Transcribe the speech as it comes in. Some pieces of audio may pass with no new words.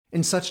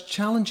In such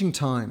challenging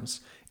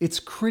times, it's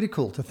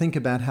critical to think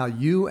about how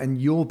you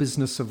and your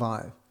business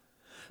survive,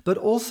 but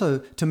also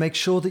to make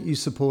sure that you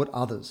support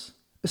others,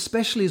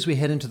 especially as we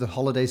head into the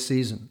holiday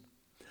season.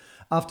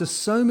 After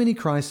so many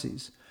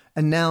crises,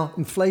 and now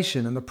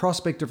inflation and the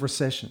prospect of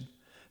recession,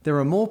 there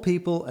are more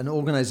people and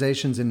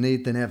organizations in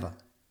need than ever.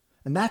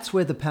 And that's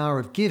where the power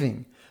of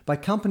giving by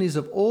companies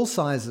of all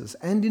sizes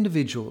and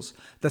individuals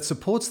that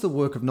supports the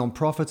work of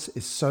nonprofits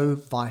is so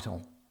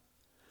vital.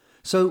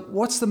 So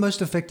what's the most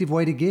effective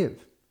way to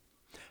give?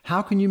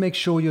 How can you make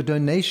sure your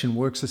donation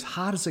works as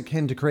hard as it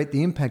can to create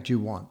the impact you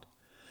want?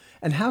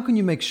 And how can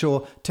you make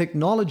sure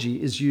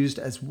technology is used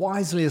as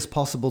wisely as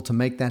possible to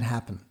make that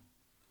happen?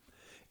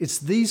 It's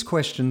these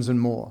questions and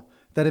more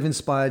that have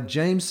inspired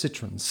James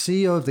Citron,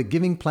 CEO of the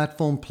giving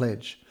platform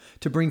Pledge,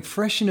 to bring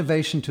fresh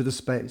innovation to the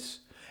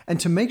space and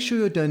to make sure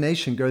your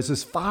donation goes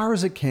as far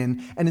as it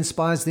can and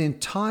inspires the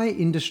entire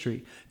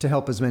industry to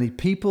help as many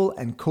people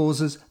and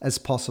causes as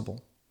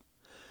possible.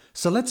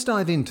 So let's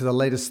dive into the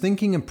latest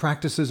thinking and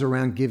practices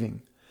around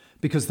giving,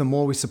 because the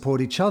more we support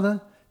each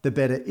other, the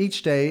better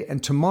each day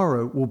and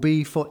tomorrow will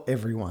be for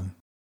everyone.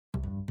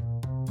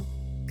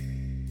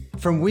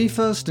 From We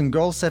First and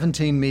Goal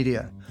 17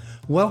 Media,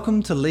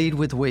 welcome to Lead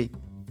with We.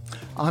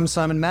 I'm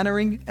Simon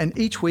Mannering, and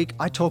each week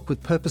I talk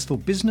with purposeful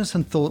business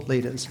and thought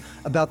leaders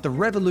about the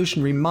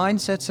revolutionary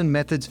mindsets and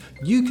methods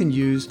you can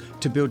use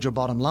to build your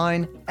bottom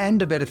line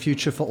and a better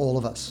future for all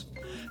of us.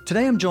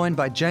 Today I'm joined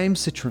by James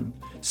Citron,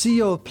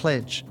 CEO of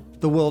Pledge,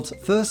 the world's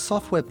first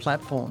software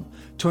platform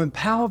to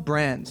empower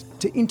brands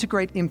to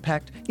integrate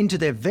impact into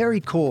their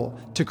very core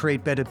to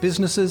create better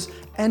businesses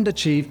and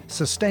achieve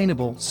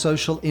sustainable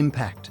social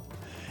impact.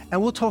 And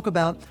we'll talk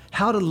about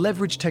how to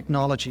leverage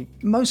technology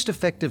most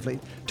effectively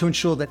to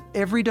ensure that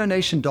every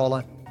donation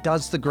dollar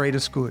does the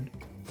greatest good,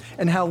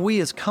 and how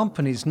we as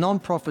companies,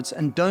 nonprofits,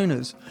 and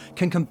donors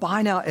can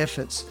combine our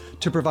efforts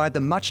to provide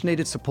the much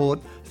needed support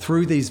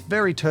through these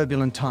very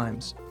turbulent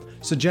times.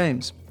 So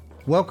James,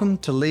 welcome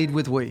to Lead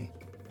with We.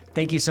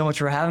 Thank you so much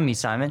for having me,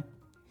 Simon.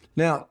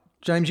 Now,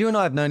 James, you and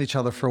I have known each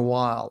other for a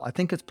while. I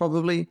think it's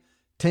probably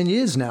 10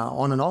 years now,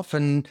 on and off,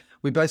 and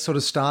we both sort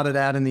of started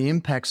out in the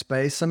impact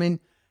space. I mean,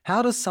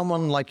 how does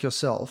someone like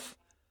yourself,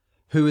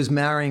 who is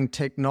marrying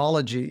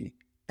technology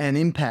and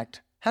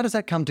impact, how does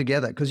that come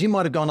together? Because you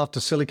might have gone off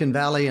to Silicon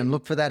Valley and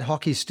looked for that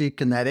hockey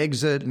stick and that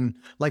exit, and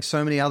like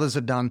so many others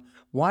have done.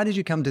 Why did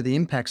you come to the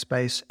impact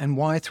space, and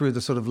why through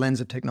the sort of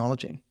lens of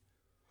technology?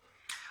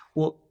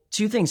 Well,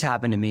 two things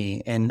happened to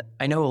me, and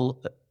I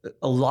know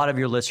a lot of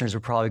your listeners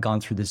have probably gone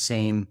through the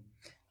same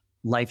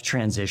life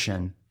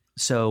transition.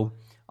 So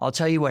I'll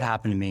tell you what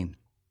happened to me.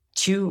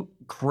 Two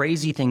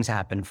crazy things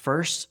happened.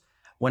 First,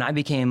 when I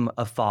became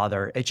a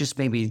father, it just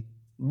made me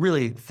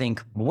really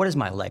think, what is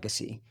my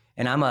legacy?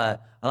 And I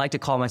like to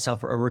call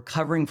myself a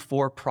recovering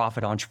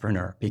for-profit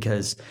entrepreneur,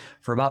 because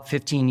for about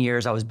 15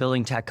 years, I was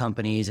building tech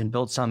companies and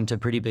built some to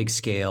pretty big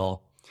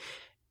scale.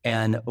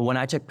 And when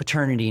I took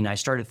paternity and I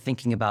started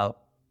thinking about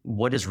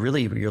what is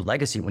really your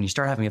legacy, when you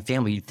start having a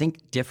family, you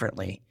think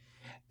differently.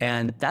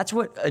 And that's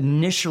what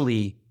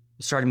initially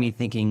started me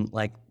thinking,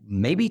 like,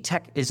 maybe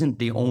tech isn't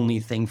the only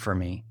thing for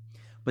me.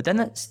 But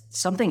then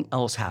something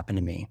else happened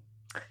to me.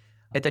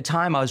 At the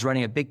time, I was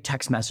running a big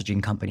text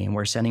messaging company, and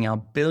we're sending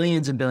out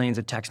billions and billions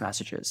of text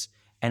messages.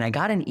 And I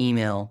got an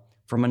email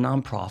from a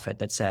nonprofit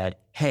that said,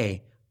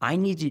 hey, I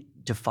need you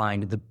to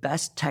find the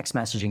best text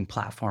messaging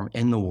platform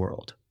in the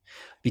world,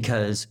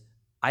 because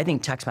I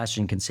think text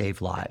messaging can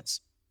save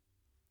lives.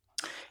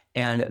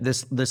 And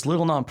this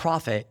little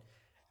nonprofit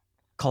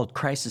called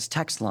Crisis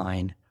Text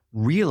Line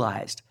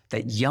realized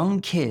that young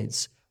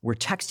kids were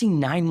texting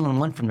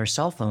 911 from their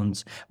cell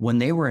phones when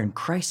they were in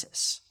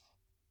crisis.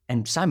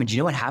 And Simon, do you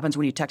know what happens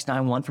when you text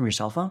 911 from your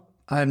cell phone?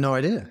 I have no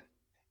idea.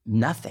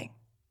 Nothing.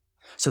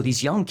 So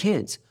these young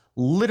kids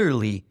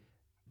literally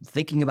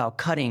thinking about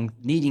cutting,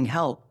 needing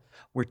help,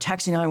 were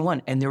texting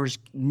 911 and there was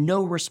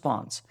no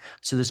response.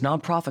 So this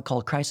nonprofit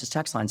called Crisis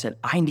Text Line said,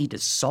 I need to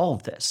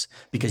solve this,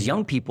 because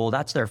young people,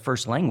 that's their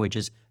first language,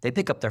 is they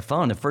pick up their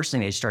phone. The first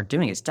thing they start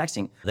doing is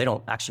texting. They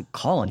don't actually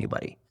call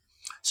anybody.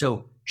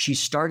 So she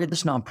started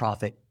this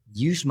nonprofit,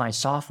 used my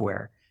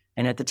software.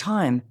 And at the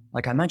time,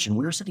 like I mentioned,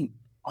 we were sending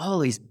all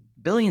these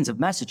billions of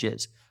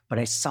messages, but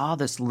I saw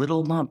this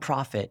little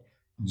nonprofit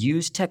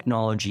use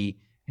technology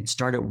and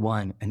start at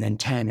 1 and then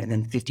 10 and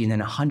then 50 and then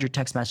 100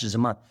 text messages a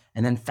month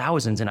and then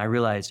thousands. And I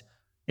realized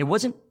it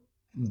wasn't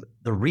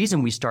the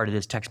reason we started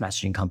this text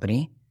messaging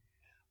company,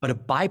 but a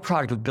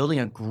byproduct of building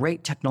a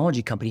great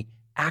technology company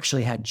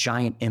actually had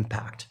giant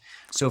impact.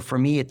 So for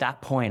me at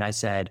that point, I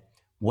said,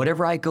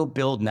 whatever I go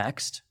build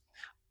next,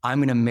 I'm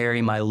going to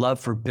marry my love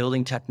for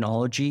building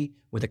technology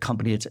with a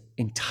company that's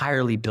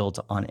entirely built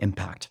on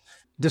impact.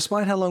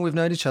 Despite how long we've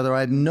known each other, I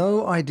had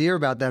no idea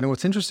about that. And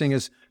what's interesting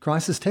is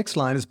Crisis Text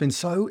Line has been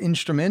so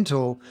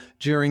instrumental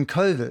during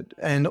COVID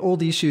and all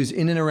the issues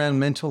in and around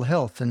mental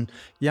health and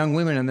young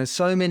women. And there's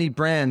so many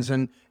brands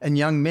and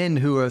young men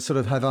who are sort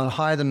of have a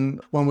higher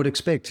than one would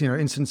expect,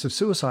 incidents of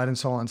suicide and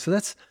so on. So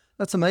that's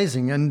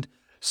amazing. And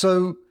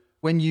so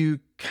When you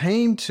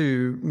came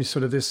to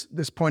sort of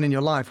this point in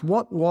your life,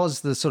 what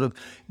was the sort of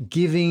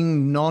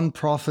giving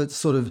nonprofit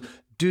sort of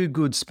do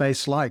good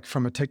space like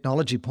from a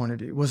technology point of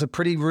view? Was it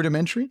pretty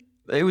rudimentary?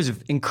 It was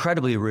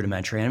incredibly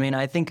rudimentary. I mean,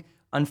 I think,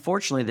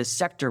 unfortunately, this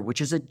sector,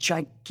 which is a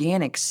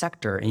gigantic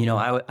sector, and,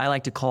 I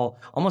like to call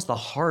almost the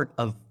heart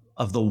of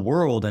the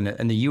world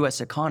and the U.S.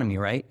 economy,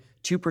 right?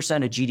 2%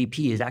 of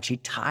GDP is actually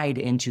tied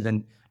into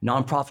the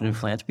nonprofit and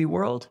philanthropy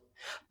world.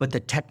 But the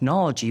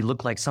technology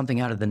looked like something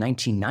out of the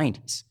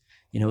 1990s.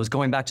 It was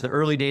going back to the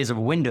early days of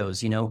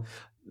Windows,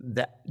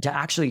 that to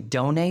actually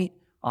donate,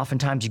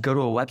 oftentimes you go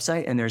to a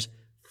website and there's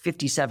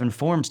 57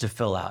 forms to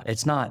fill out.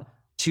 It's not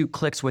 2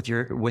 clicks with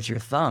your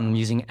thumb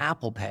using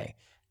Apple Pay.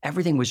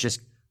 Everything was just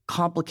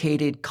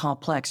complicated,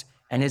 complex.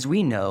 And as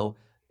we know,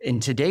 in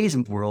today's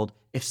world,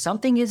 if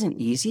something isn't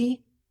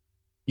easy,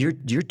 you're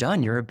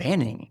done, you're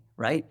abandoning,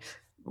 right?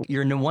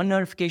 You're one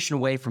notification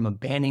away from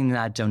abandoning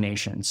that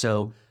donation.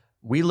 So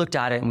we looked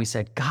at it and we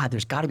said, God,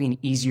 there's got to be an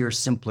easier,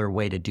 simpler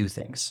way to do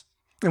things.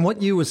 And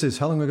what year was this?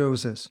 How long ago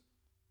was this?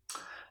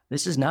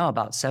 This is now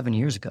about 7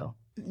 years ago.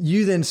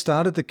 You then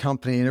started the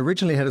company and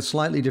originally had a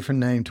slightly different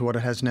name to what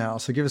it has now.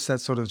 So give us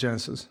that sort of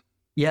genesis.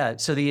 Yeah.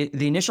 So the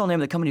initial name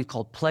of the company is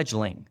called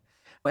PledgeLing.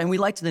 And we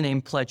liked the name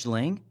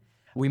PledgeLing.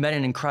 We met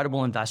an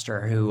incredible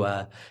investor who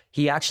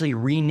he actually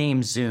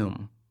renamed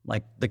Zoom,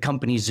 like the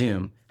company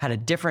Zoom, had a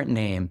different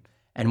name.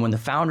 And when the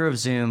founder of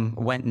Zoom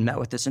went and met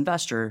with this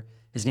investor,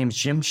 his name is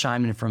Jim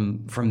Scheinman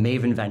from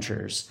Maven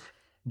Ventures.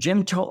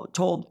 Jim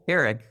told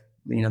Eric,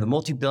 the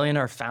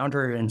multi-billionaire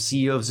founder and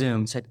CEO of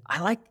Zoom, said, I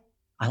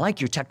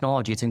like your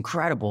technology. It's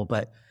incredible,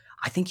 but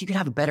I think you could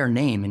have a better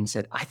name. And he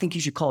said, I think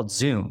you should call it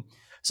Zoom.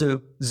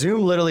 So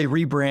Zoom literally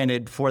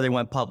rebranded before they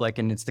went public,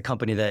 and it's the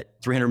company that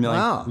 300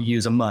 million people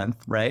use a month,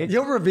 right?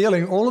 You're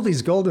revealing all of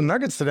these golden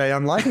nuggets today.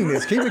 I'm liking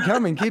this. Keep it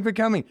coming. Keep it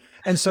coming.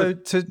 And so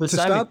to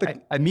start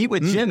I meet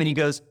with Jim and he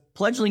goes,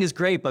 PledgeLing is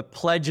great, but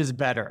Pledge is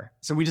better.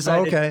 So we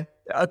decided,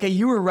 okay,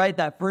 you were right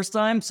that first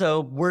time,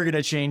 so we're going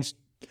to change,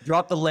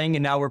 drop the ling,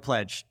 and now we're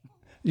Pledge.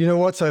 You know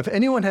what? So if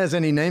anyone has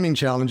any naming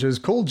challenges,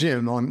 call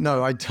Jim.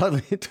 No, I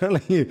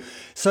totally.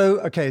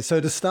 So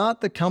to start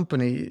the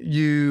company,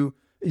 you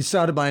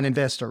started by an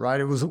investor, right?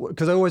 It was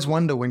because I always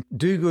wonder when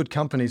do good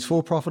companies,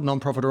 for profit,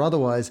 non-profit or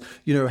otherwise,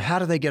 how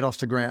do they get off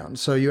the ground?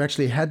 So you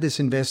actually had this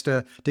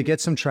investor to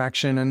get some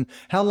traction. And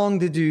how long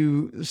did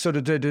you sort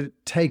of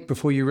take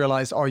before you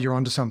realized, you're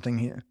onto something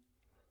here?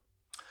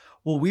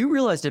 Well, we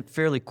realized it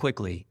fairly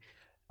quickly.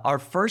 Our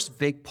first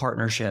big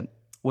partnership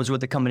was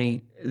with a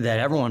company that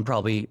everyone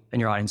probably in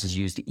your audience has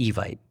used,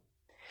 Evite.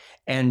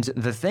 And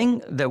the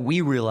thing that we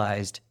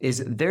realized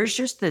is there's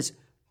just this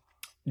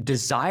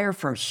desire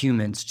for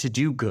humans to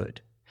do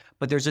good,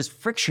 but there's this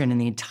friction in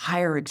the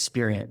entire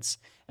experience.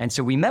 And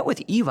so we met with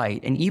Evite,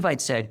 and Evite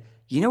said,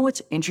 you know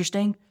what's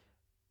interesting?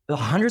 The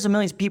hundreds of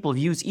millions of people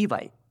use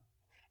Evite.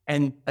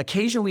 And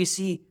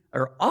occasionally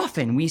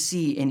often we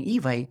see in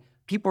Evite,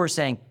 people are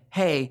saying,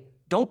 hey,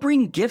 don't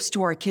bring gifts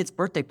to our kids'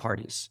 birthday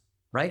parties,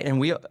 right?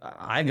 And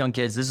I have young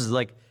kids. This is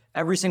like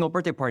every single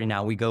birthday party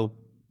now.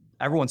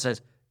 Everyone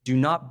says, do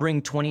not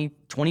bring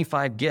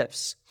 25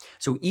 gifts.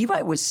 So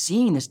Evite was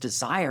seeing this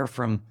desire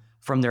from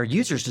their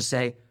users to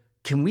say,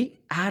 can we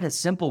add a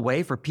simple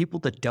way for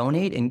people to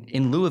donate and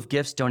in lieu of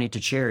gifts, donate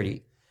to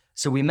charity?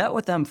 So we met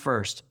with them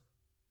first.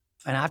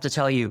 And I have to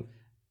tell you,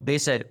 they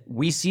said,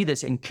 we see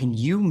this and can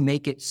you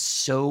make it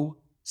so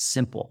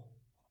simple?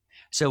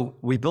 So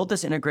we built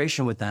this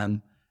integration with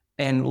them,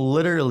 and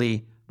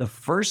literally the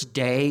first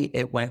day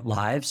it went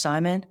live,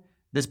 Simon,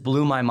 this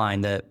blew my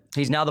mind.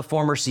 He's now the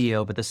former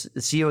CEO, but the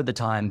CEO at the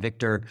time,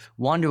 Victor,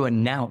 wanted to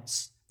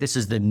announce this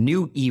is the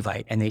new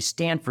Evite and they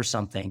stand for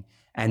something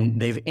and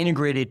they've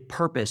integrated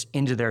purpose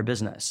into their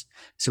business.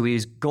 So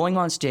he's going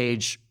on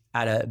stage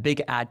at a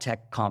big ad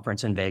tech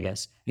conference in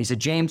Vegas. And he said,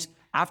 James,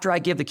 after I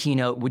give the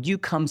keynote, would you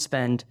come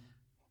spend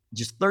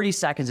just 30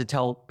 seconds to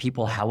tell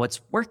people how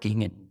it's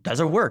working and does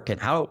it work and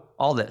how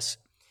all this?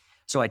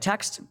 So I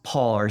text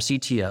Paul, our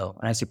CTO,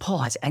 and I say, Paul,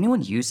 has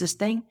anyone used this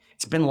thing?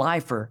 It's been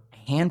live for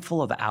a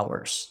handful of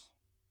hours.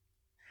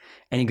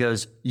 And he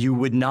goes, you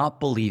would not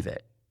believe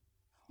it.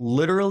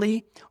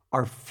 Literally,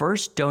 our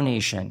first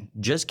donation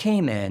just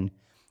came in,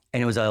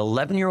 and it was an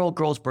 11-year-old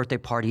girl's birthday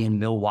party in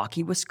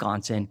Milwaukee,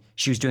 Wisconsin.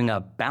 She was doing a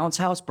bounce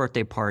house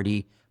birthday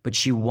party, but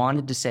she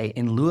wanted to say,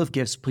 in lieu of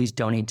gifts, please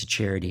donate to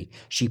charity.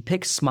 She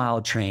picked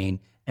Smile Train,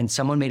 and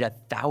someone made a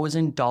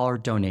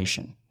 $1,000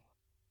 donation.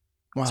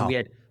 Wow. So we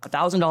had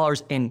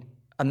 $1,000 in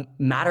a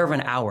matter of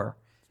an hour.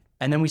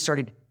 And then we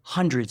started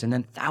hundreds and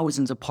then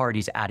thousands of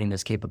parties adding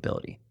this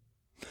capability.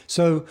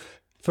 So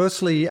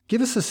firstly,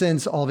 give us a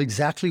sense of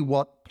exactly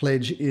what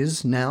Pledge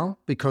is now,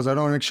 because I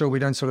don't want to make sure we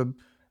don't sort of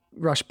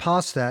rush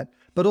past that,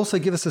 but also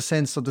give us a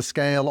sense of the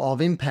scale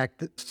of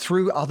impact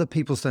through other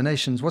people's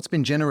donations. What's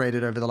been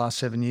generated over the last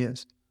 7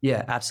 years?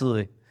 Yeah,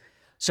 absolutely.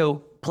 So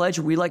Pledge,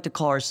 we like to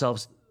call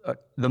ourselves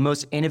the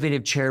most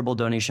innovative charitable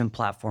donation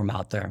platform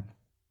out there.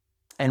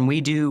 And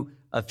we do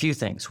a few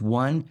things.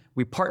 One,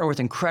 we partner with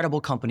incredible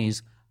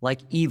companies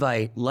like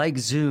Evite, like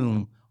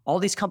Zoom, all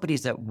these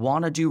companies that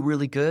want to do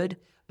really good,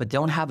 but they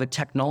don't have a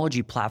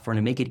technology platform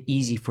to make it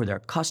easy for their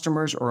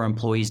customers or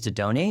employees to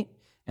donate.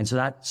 And so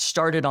that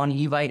started on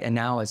Evite and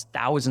now has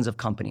thousands of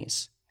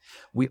companies.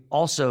 We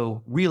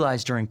also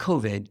realized during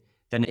COVID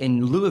that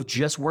in lieu of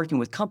just working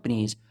with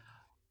companies,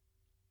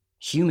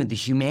 the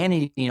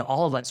humanity in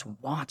all of us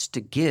wants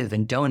to give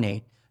and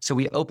donate. So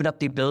we opened up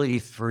the ability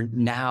for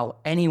now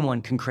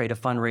anyone can create a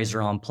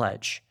fundraiser on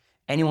Pledge.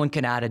 Anyone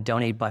can add a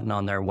donate button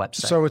on their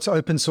website. So it's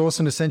open source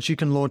in a sense, you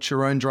can launch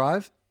your own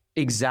drive?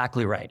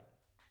 Exactly right.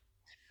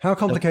 How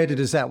complicated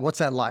is that? What's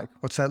that like?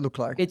 What's that look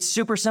like? It's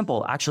super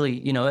simple,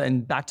 actually,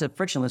 and back to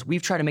frictionless,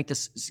 we've tried to make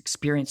this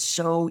experience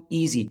so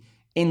easy.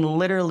 In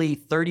literally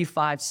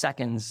 35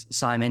 seconds,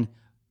 Simon,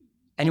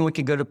 anyone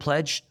can go to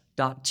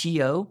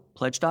pledge.to,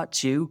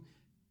 pledge.to,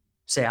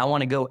 say, I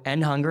want to go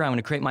end hunger. I'm going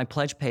to create my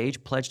pledge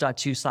page,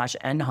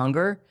 pledge.to/end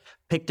hunger,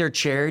 pick their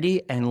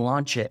charity and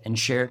launch it and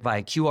share it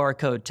via QR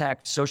code,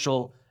 text,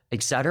 social,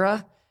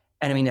 etc.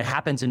 And I mean, it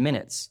happens in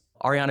minutes.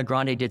 Ariana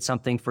Grande did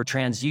something for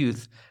trans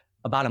youth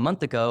about a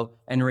month ago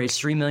and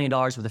raised $3 million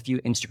with a few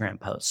Instagram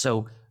posts.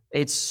 So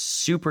it's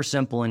super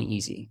simple and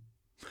easy.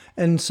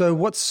 And so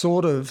what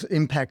sort of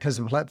impact has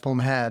the platform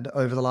had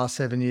over the last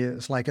 7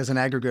 years, like as an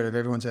aggregate of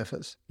everyone's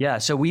efforts? Yeah,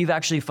 so we've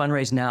actually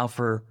fundraised now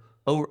for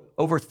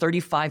over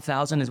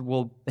 35,000,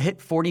 we'll hit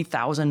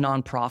 40,000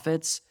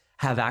 nonprofits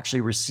have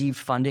actually received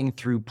funding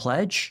through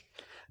Pledge.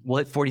 We'll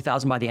hit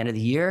 40,000 by the end of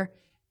the year.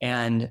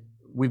 And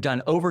we've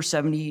done over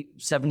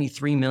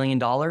 $73 million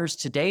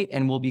to date,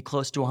 and we'll be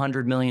close to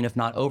 100 million, if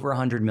not over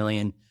 100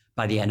 million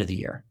by the end of the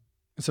year.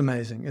 It's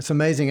amazing. It's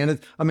amazing. And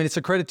it's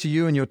a credit to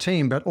you and your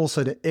team, but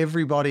also to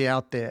everybody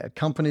out there,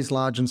 companies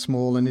large and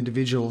small and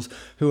individuals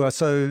who are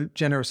so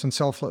generous and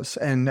selfless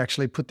and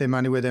actually put their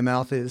money where their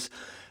mouth is.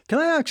 Can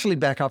I actually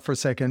back up for a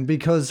second?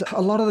 Because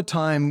a lot of the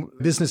time,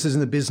 business is in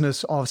the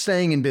business of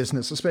staying in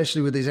business,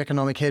 especially with these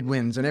economic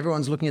headwinds, and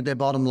everyone's looking at their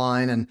bottom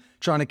line and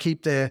trying to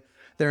keep their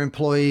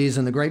employees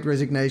and the great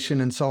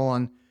resignation and so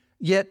on.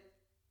 Yet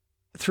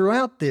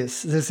throughout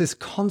this, there's this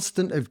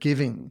constant of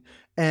giving.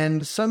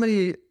 And so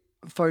many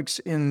folks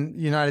in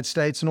the United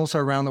States and also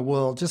around the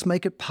world just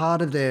make it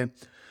part of their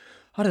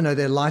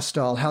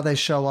lifestyle, how they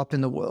show up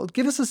in the world.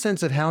 Give us a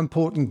sense of how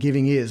important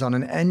giving is on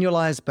an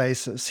annualized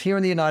basis here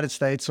in the United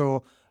States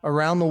or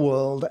around the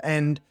world,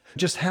 and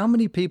just how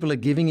many people are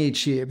giving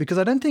each year. Because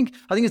I think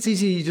it's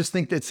easy, you just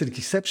think that it's an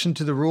exception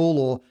to the rule,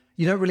 or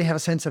you don't really have a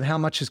sense of how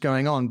much is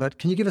going on. But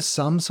can you give us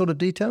some sort of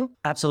detail?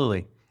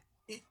 Absolutely.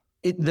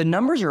 The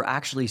numbers are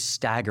actually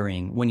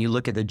staggering when you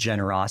look at the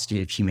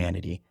generosity of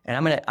humanity. And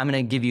I'm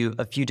gonna give you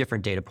a few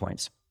different data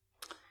points.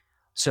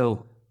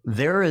 So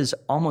there is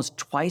almost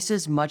twice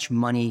as much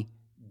money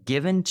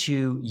given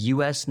to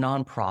US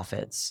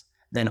nonprofits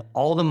than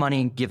all the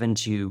money given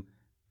to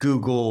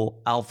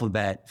Google,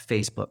 Alphabet,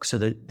 Facebook. So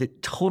the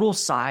total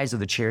size of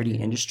the charity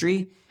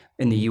industry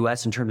in the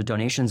US in terms of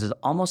donations is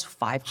almost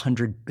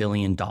 $500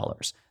 billion.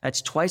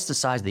 That's twice the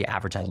size of the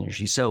advertising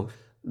industry. So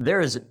there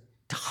is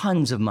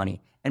tons of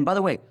money. And by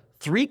the way,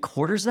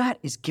 3/4 of that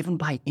is given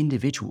by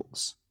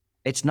individuals.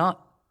 It's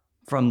not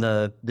from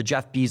the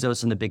Jeff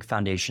Bezos and the big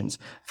foundations.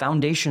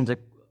 Foundations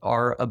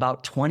are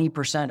about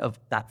 20% of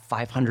that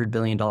 $500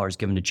 billion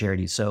given to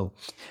charity. So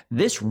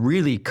this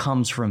really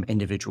comes from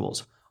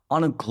individuals.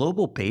 On a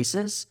global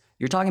basis,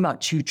 you're talking about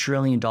 $2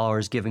 trillion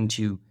given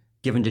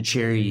to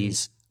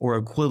charities or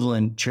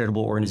equivalent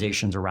charitable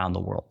organizations around the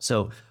world.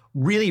 So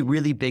really,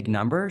 really big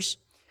numbers.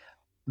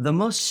 The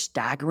most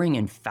staggering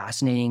and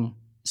fascinating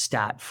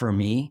stat for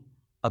me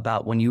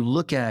about when you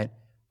look at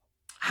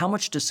how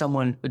much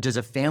does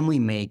a family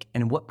make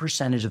and what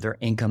percentage of their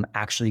income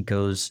actually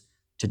goes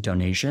to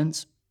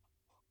donations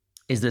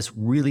is this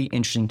really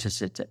interesting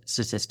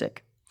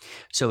statistic.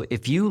 So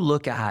if you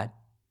look at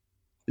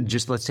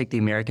let's take the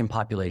American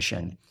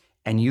population,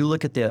 and you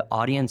look at the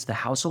audience, the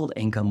household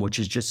income, which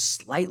is just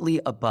slightly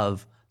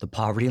above the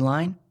poverty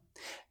line,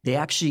 they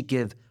actually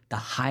give the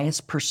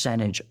highest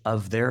percentage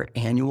of their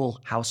annual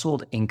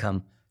household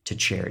income to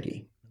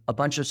charity. A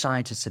bunch of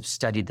scientists have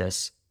studied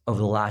this over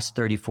the last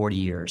 30, 40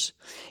 years.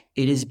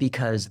 It is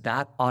because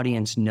that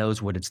audience knows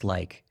what it's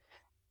like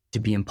to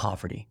be in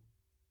poverty,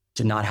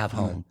 to not have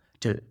home,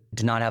 to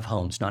not have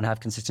homes, not have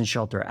consistent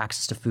shelter,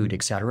 access to food,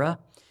 etc.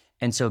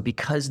 And so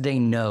because they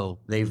know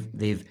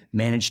they've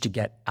managed to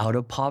get out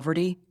of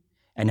poverty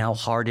and how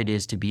hard it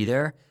is to be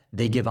there,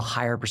 they give a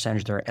higher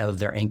percentage of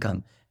their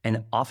income.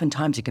 And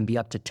oftentimes it can be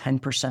up to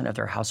 10% of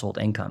their household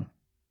income.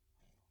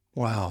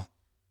 Wow.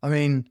 I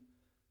mean,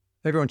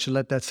 everyone should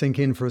let that sink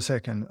in for a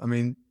second. I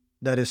mean,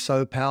 that is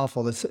so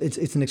powerful.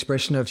 It's an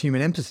expression of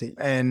human empathy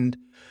and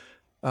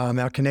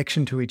our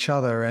connection to each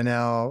other and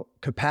our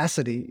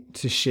capacity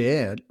to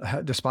share,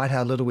 despite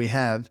how little we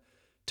have,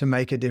 to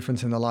make a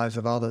difference in the lives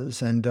of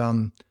others. And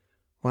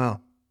wow,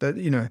 that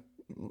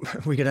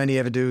we could only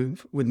ever do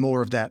with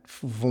more of that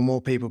for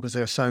more people because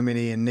there are so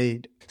many in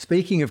need.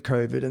 Speaking of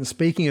COVID and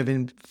speaking of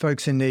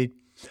folks in need,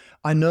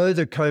 I know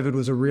that COVID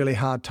was a really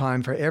hard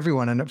time for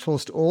everyone, and it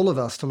forced all of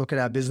us to look at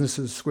our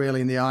businesses squarely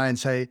in the eye and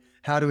say,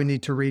 how do we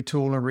need to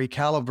retool and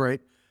recalibrate?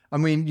 I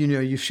mean,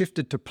 you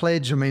shifted to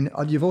Pledge. I mean,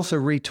 you've also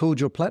retooled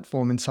your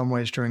platform in some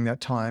ways during that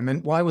time.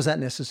 And why was that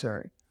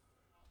necessary?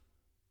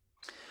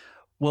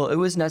 Well, it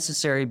was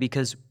necessary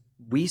because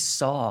we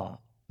saw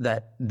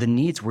that the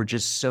needs were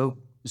just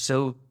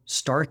so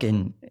stark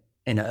and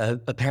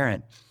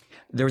apparent.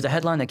 There was a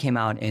headline that came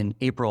out in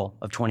April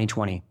of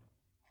 2020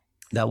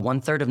 that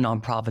 1/3 of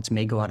nonprofits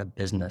may go out of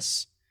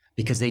business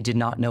because they did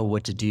not know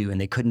what to do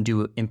and they couldn't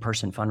do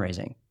in-person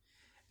fundraising.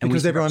 And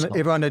because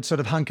everyone had sort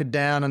of hunkered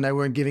down and they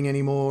weren't giving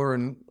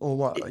anymore or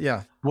what?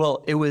 Yeah.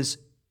 Well, it was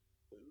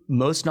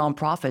most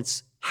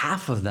nonprofits,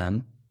 half of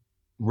them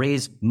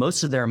raise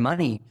most of their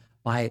money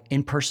by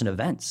in-person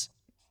events,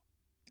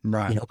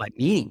 right? By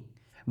meeting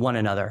one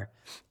another.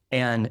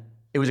 And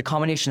it was a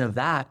combination of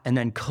that. And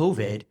then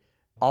COVID,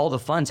 all the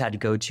funds had to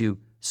go to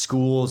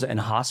schools and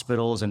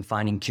hospitals and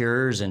finding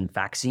cures and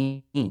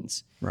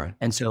vaccines. Right.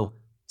 And so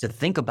to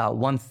think about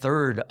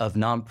 1/3 of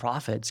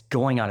nonprofits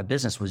going out of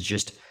business was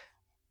just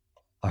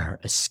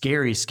a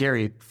scary,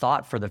 scary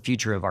thought for the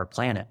future of our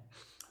planet.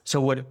 So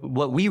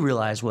what we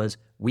realized was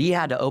we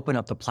had to open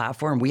up the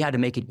platform. We had to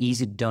make it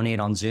easy to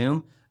donate on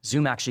Zoom.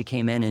 Zoom actually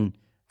came in and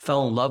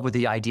fell in love with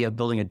the idea of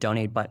building a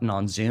donate button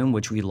on Zoom,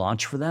 which we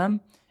launched for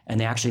them. And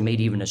they actually made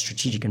even a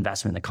strategic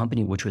investment in the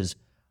company, which was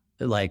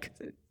like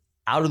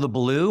out of the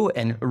blue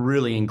and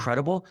really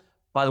incredible.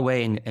 By the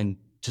way, and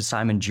to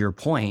Simon, to your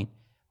point,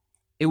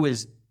 it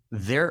was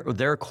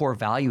their core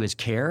value is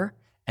care.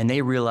 And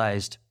they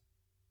realized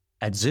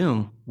at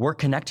Zoom, we're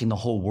connecting the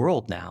whole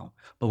world now,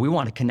 but we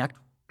want to connect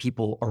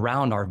people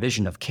around our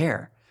vision of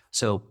care.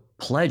 So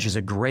Pledge is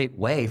a great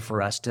way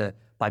for us to,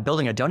 by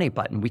building a donate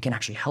button, we can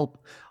actually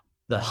help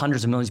the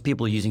hundreds of millions of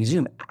people using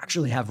Zoom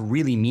actually have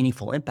really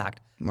meaningful impact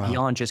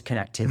beyond just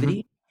connectivity.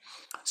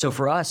 Mm-hmm. So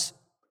for us,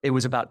 it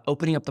was about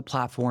opening up the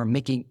platform,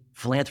 making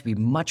philanthropy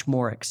much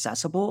more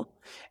accessible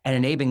and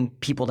enabling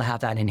people to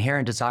have that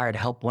inherent desire to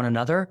help one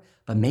another,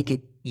 but make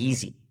it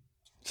easy.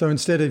 So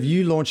instead of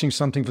you launching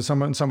something for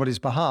somebody's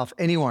behalf,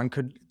 anyone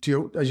could,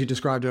 as you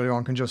described earlier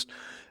on, can just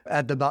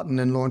add the button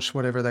and launch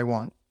whatever they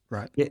want,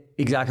 right? Yeah,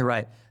 exactly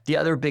right. The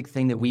other big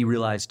thing that we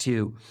realized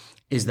too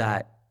is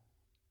that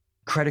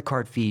credit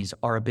card fees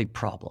are a big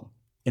problem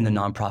in the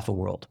nonprofit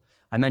world.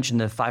 I mentioned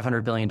the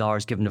 $500 billion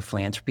given to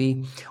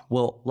philanthropy.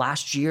 Well,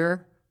 last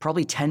year,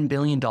 probably $10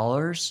 billion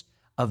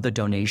of the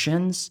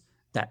donations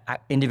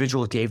that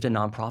individuals gave to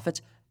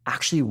nonprofits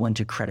actually went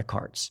to credit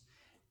cards.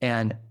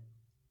 And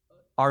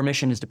our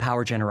mission is to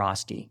power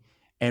generosity.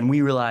 And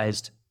we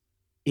realized,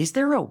 is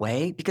there a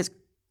way? Because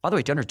by the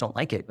way, donors don't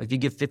like it. If you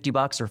give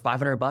 $50 or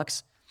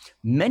 $500,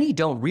 many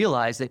don't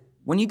realize that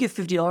when you give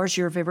 $50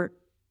 to your favorite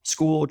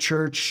school,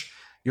 church,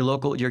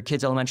 your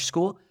kid's elementary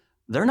school,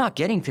 they're not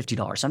getting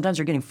 $50. Sometimes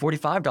they're getting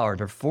 $45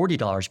 or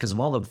 $40 because of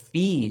all the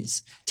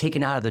fees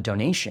taken out of the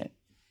donation.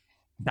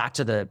 Back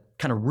to the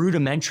kind of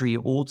rudimentary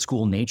old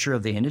school nature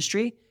of the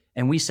industry.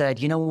 And we said,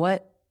 you know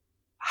what?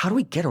 How do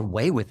we get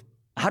away with,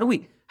 how do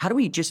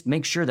we just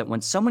make sure that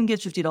when someone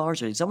gives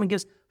 $50 or someone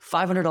gives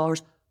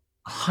 $500,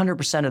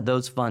 100% of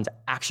those funds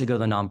actually go to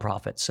the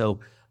nonprofit. So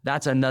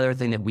that's another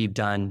thing that we've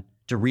done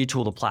to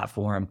retool the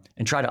platform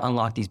and try to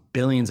unlock these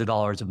billions of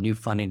dollars of new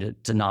funding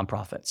to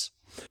nonprofits.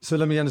 So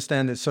let me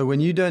understand this. So when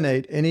you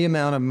donate any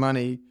amount of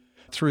money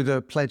through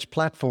the Pledge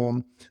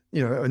platform,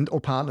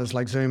 or partners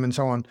like Zoom and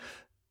so on,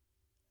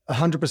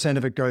 100%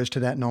 of it goes to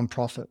that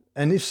nonprofit.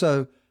 And if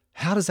so,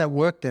 how does that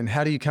work then?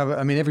 How do you cover?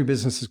 I mean, every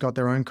business has got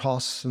their own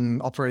costs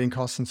and operating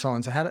costs and so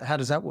on. So how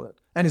does that work?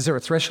 And is there a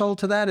threshold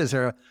to that? Is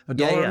there a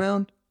dollar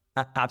amount?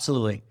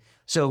 Absolutely.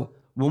 So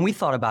when we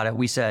thought about it,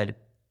 we said,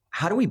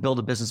 how do we build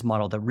a business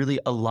model that really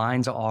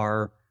aligns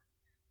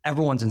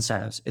everyone's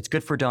incentives? It's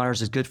good for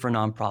donors, it's good for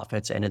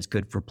nonprofits, and it's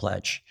good for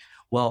Pledge.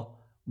 Well,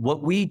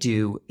 what we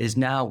do is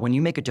now when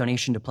you make a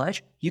donation to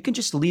Pledge, you can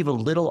just leave a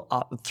little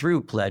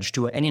through Pledge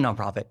to any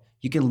nonprofit.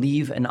 You can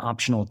leave an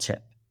optional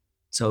tip.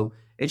 So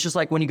it's just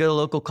like when you go to a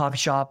local coffee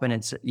shop and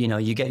it's,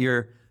 you get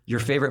your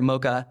favorite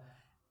mocha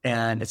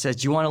and it says,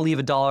 do you want to leave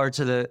 $1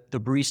 to the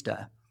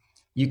barista?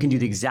 You can do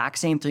the exact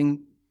same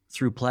thing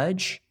through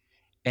Pledge.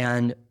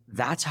 And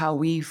that's how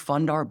we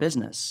fund our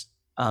business.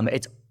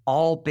 It's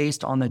all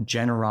based on the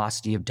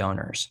generosity of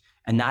donors.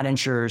 And that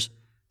ensures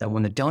that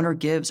when the donor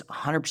gives,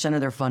 100%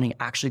 of their funding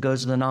actually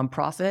goes to the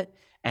nonprofit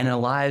and it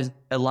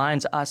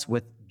aligns us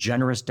with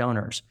generous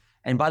donors.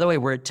 And by the way,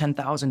 we're at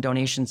 10,000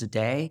 donations a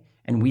day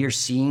and we are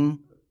seeing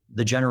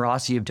the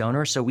generosity of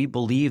donors. So we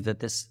believe that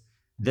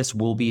this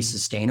will be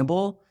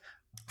sustainable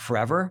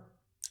forever.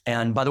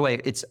 And by the way,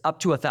 it's up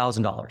to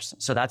 $1,000.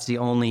 So that's the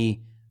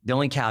only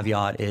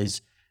caveat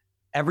is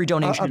every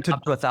donation up to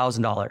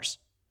 $1,000.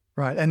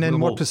 Right. And then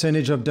what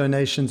percentage of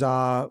donations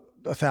are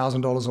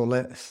 $1,000 or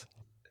less?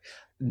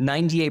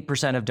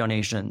 98% of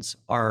donations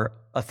are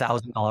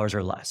 $1,000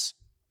 or less.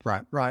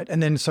 Right.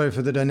 And then so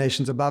for the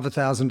donations above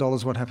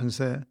 $1,000, what happens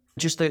there?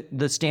 Just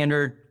the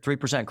standard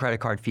 3% credit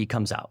card fee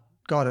comes out.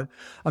 Got it.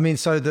 I mean,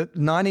 so the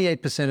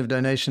 98% of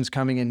donations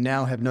coming in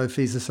now have no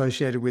fees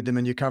associated with them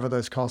and you cover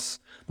those costs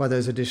by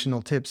those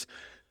additional tips.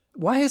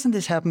 Why hasn't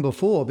this happened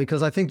before?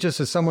 Because I think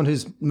just as someone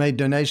who's made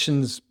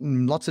donations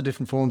in lots of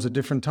different forms at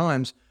different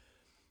times,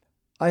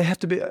 I have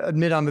to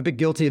admit I'm a bit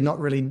guilty of not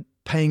really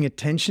paying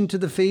attention to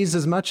the fees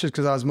as much,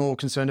 because I was more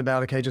concerned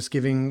about, okay, just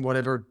giving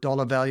whatever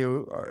dollar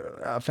value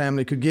our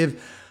family could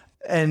give.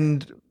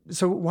 And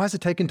so why has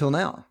it taken till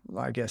now,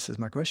 I guess, is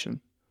my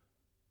question.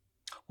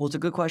 Well, it's a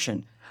good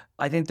question.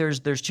 I think there's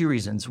two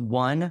reasons.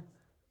 One,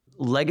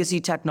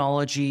 legacy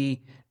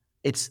technology,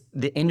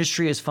 the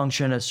industry has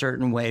functioned a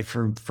certain way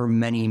for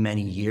many,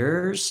 many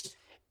years,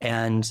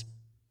 and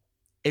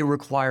it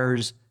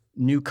requires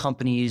new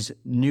companies,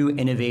 new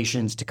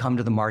innovations to come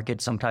to the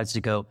market sometimes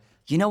to go,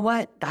 you know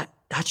what,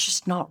 that's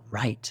just not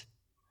right.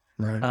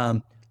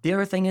 Right. The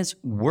other thing is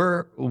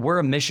we're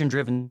a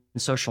mission-driven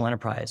social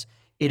enterprise.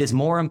 It is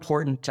more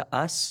important to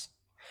us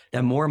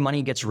that more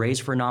money gets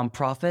raised for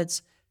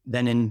nonprofits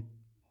than in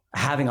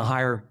having a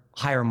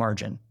higher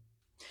margin.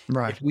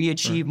 Right. If we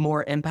achieve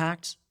more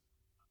impact,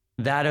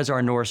 that is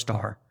our North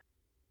Star,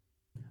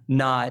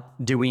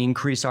 not do we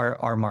increase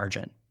our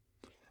margin.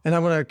 And I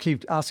want to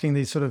keep asking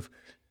these sort of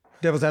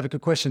devil's advocate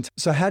questions.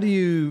 So how do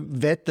you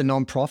vet the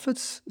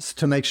nonprofits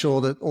to make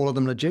sure that all of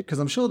them are legit? Because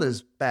I'm sure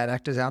there's bad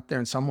actors out there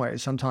in some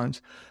ways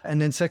sometimes.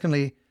 And then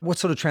secondly, what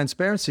sort of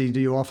transparency do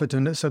you offer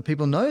to so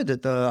people know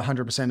that the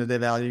 100% of their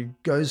value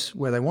goes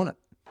where they want it?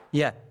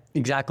 Yeah,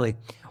 exactly.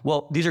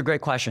 Well, these are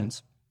great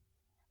questions.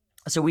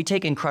 So we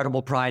take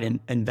incredible pride in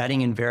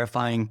vetting and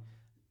verifying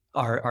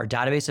our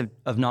database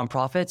of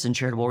nonprofits and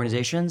charitable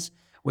organizations,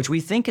 which we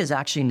think is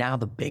actually now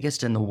the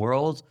biggest in the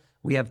world.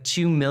 We have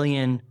 2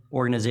 million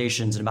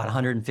organizations in about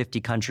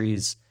 150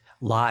 countries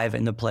live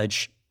in the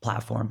Pledge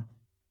platform.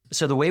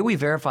 So the way we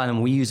verify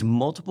them, we use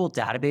multiple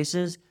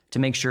databases to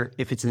make sure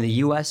if it's in the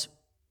US,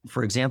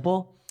 for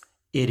example,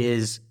 it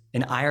is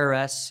an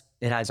IRS,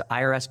 it has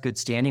IRS good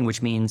standing,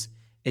 which means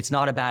it's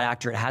not a bad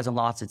actor, it hasn't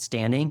lost its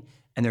standing.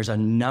 And there's a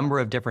number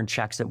of different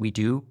checks that we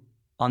do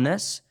on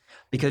this,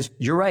 because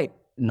you're right,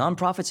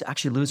 nonprofits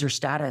actually lose their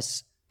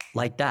status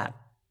like that.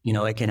 You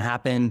know, it can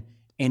happen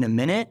in a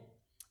minute.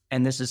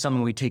 And this is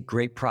something we take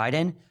great pride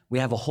in. We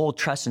have a whole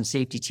trust and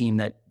safety team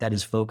that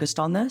is focused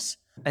on this.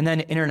 And then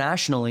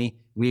internationally,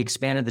 we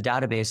expanded the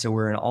database. So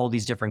we're in all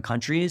these different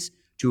countries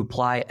to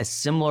apply a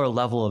similar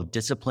level of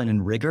discipline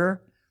and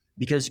rigor,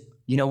 because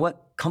you know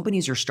what?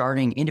 Companies are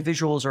starting,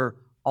 individuals are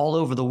all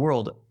over the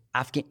world.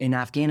 In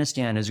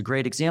Afghanistan is a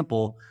great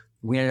example.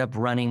 We ended up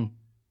running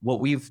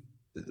one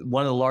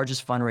of the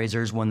largest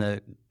fundraisers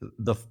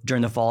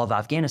during the fall of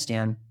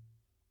Afghanistan.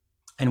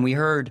 And we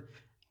heard,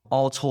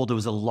 all told, it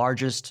was the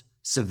largest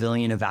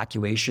civilian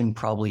evacuation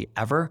probably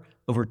ever.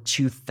 Over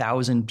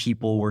 2,000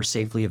 people were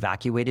safely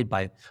evacuated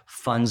by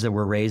funds that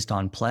were raised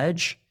on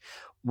Pledge.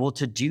 Well,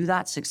 to do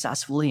that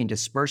successfully and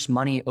disperse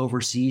money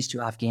overseas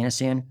to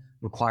Afghanistan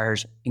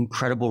requires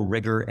incredible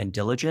rigor and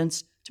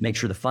diligence to make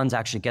sure the funds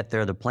actually get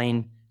there, the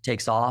plane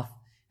takes off.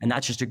 And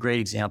that's just a great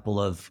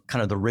example of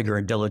kind of the rigor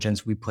and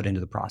diligence we put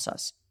into the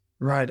process.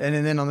 Right.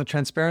 And then on the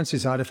transparency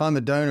side, if I'm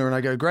a donor and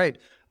I go, great,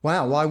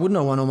 wow, why wouldn't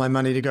I want all my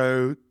money to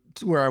go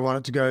to where I want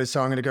it to go?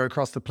 So I'm going to go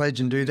across the Pledge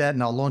and do that,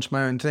 and I'll launch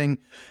my own thing.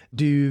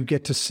 Do you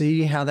get to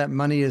see how that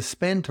money is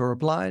spent or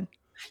applied?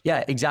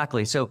 Yeah,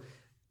 exactly. So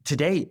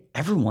today,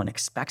 everyone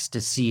expects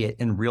to see it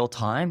in real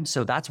time.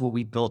 So that's what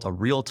we built, a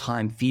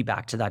real-time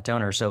feedback to that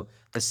donor. So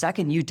the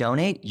second you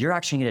donate, you're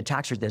actually going to get a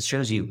tax receipt that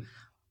shows you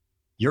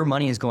your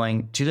money is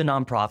going to the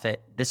nonprofit.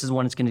 This is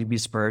when it's going to be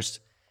dispersed.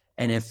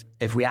 And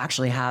if we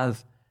actually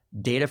have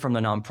data from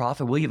the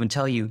nonprofit, we'll even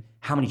tell you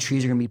how many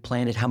trees are going to be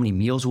planted, how many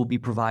meals will be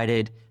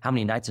provided, how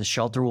many nights of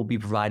shelter will be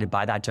provided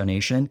by that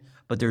donation.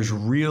 But there's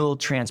real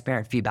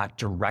transparent feedback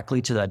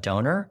directly to that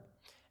donor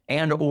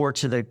and or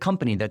to the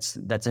company that's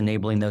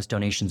enabling those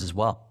donations as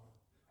well.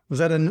 Was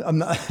that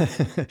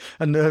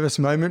a nervous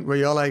moment where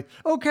you're like,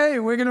 okay,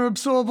 we're going to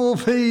absorb all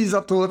fees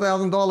up to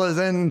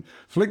 $1,000 and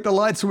flick the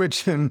light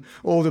switch and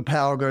all the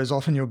power goes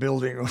off in your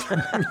building? Or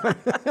something?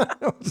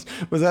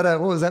 What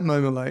was that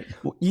moment like?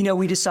 You know,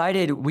 we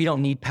decided we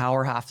don't need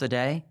power half the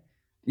day.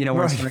 You know,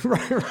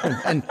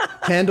 right. And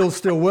candles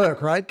still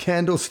work, right?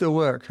 Candles still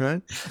work,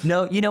 right?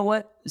 No, you know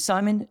what,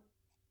 Simon?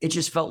 It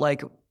just felt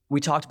like we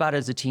talked about it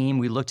as a team.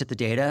 We looked at the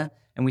data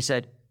and we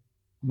said,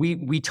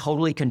 we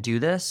totally can do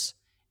this.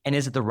 And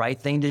is it the right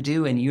thing to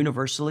do? And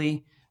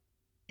universally,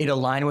 it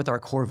aligned with our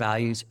core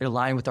values. It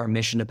aligned with our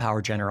mission to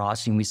power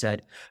generosity. And we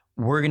said,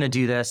 we're going to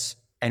do this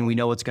and we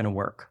know it's going to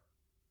work.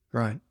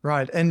 Right,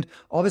 right. And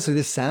obviously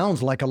this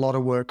sounds like a lot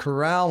of work,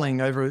 corralling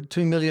over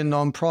 2 million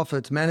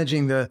nonprofits,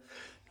 managing the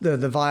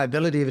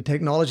viability of a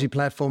technology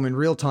platform in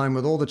real time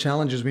with all the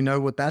challenges. We know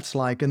what that's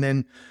like. And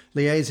then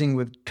liaising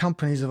with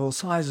companies of all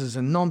sizes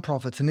and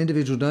nonprofits and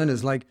individual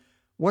donors. Like,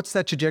 what's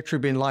that trajectory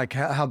been like?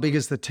 How big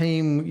is the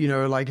team? You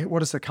know, like, what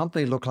does the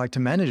company look like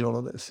to manage all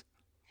of this?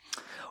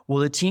 Well,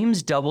 the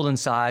team's doubled in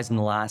size in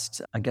the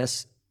last, I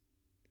guess,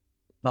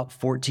 about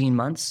 14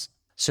 months.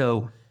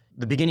 So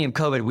the beginning of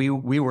COVID,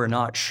 we were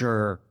not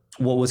sure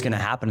what was going to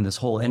happen in this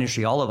whole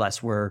industry. All of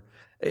us were,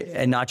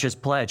 and not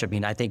just Pledge. I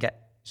mean, I think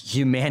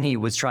humanity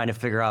was trying to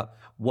figure out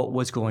what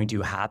was going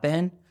to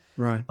happen.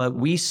 Right. But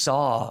we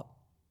saw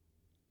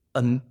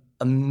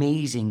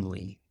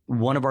amazingly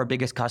one of our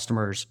biggest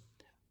customers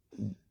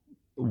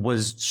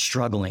was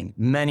struggling.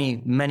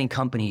 Many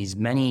companies,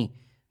 many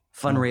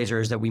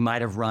fundraisers that we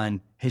might have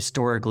run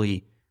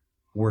historically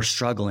were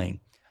struggling.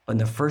 But in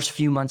the first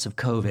few months of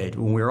COVID,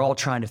 when we were all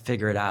trying to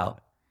figure it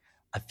out,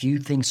 a few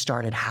things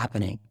started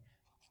happening.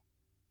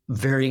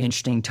 Very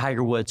interesting.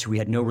 Tiger Woods, who we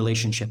had no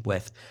relationship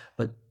with,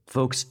 but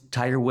folks,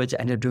 Tiger Woods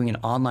ended up doing an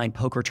online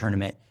poker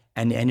tournament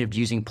and ended up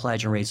using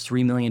Pledge and raised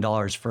 $3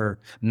 million for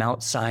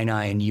Mount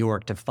Sinai in New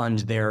York to fund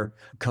their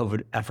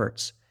COVID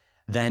efforts.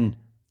 Then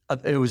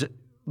it was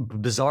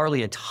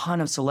bizarrely a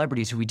ton of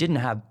celebrities who we didn't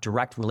have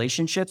direct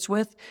relationships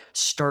with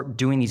start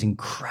doing these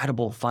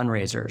incredible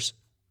fundraisers.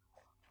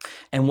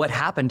 And what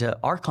happened to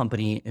our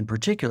company in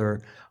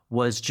particular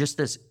was just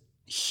this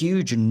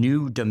huge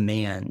new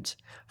demand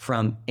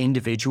from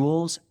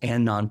individuals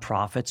and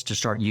nonprofits to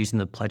start using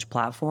the Pledge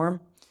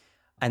platform.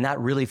 And that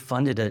really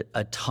funded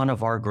a ton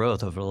of our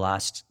growth over the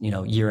last,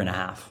 year and a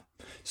half.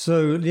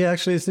 So yeah,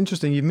 actually, it's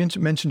interesting. You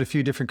mentioned a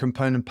few different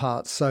component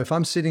parts. So if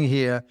I'm sitting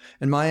here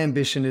and my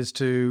ambition is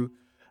to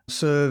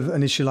serve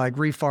an issue like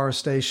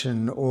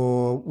reforestation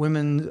or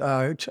women,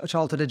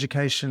 childhood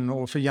education,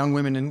 or for young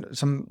women in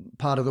some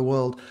part of the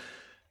world,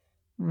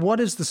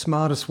 what is the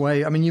smartest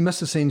way? I mean, you must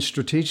have seen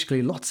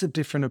strategically lots of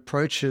different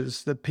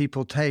approaches that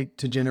people take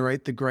to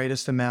generate the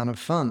greatest amount of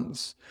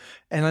funds.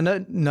 And I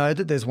don't know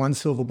that there's one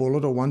silver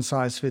bullet or one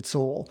size fits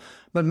all,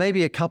 but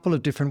maybe a couple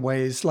of different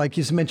ways. Like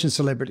you mentioned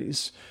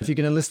celebrities. If you're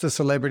going to list a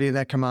celebrity,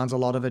 that commands a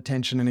lot of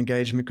attention and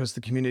engagement because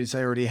the communities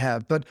they already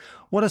have. But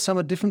what are some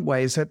of the different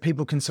ways that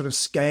people can sort of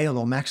scale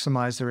or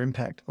maximize their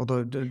impact or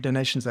the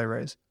donations they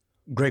raise?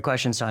 Great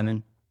question,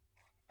 Simon.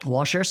 Well,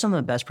 I'll share some of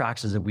the best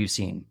practices that we've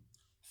seen.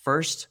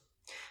 First,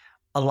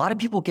 a lot of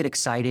people get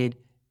excited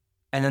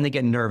and then they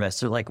get nervous.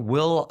 They're like,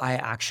 will I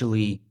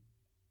actually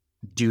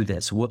do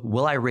this?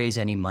 Will I raise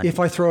any money? If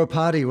I throw a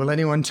party, will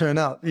anyone turn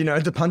up?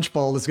 The punch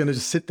bowl is going to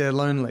just sit there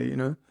lonely,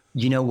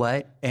 You know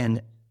what?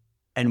 And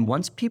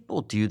once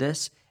people do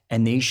this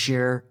and they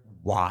share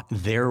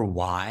their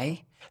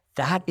why,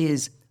 that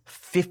is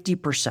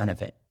 50%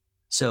 of it.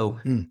 So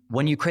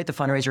when you create the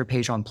fundraiser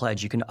page on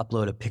Pledge, you can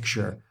upload a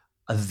picture.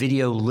 A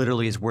video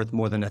literally is worth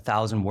more than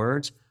 1,000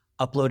 words.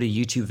 Upload a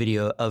YouTube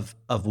video of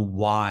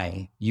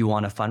why you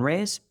want to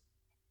fundraise.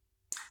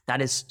 That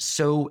is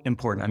so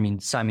important. I mean,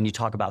 Simon, you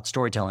talk about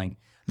storytelling.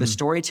 The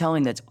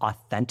storytelling that's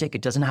authentic,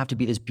 it doesn't have to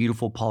be this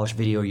beautiful, polished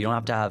video. You don't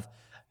have to have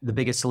the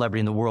biggest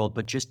celebrity in the world,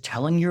 but just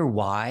telling your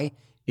why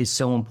is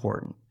so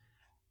important.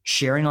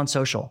 Sharing on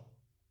social,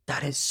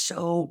 that is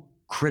so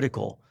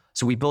critical.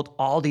 So we built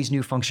all these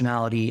new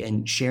functionality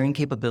and sharing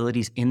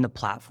capabilities in the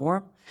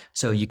platform.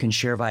 So you can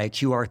share via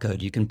QR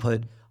code. You can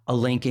put a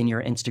link in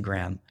your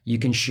Instagram. You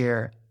can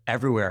share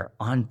everywhere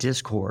on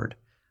Discord.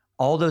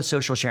 All those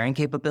social sharing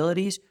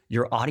capabilities,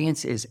 your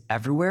audience is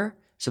everywhere.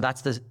 So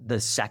that's the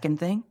second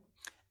thing.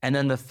 And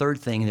then the third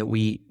thing that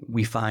we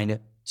find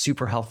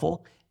super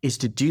helpful is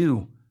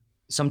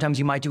sometimes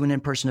you might do an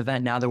in-person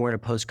event. Now that we're in a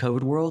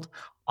post-COVID world,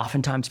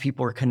 oftentimes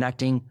people are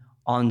connecting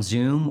on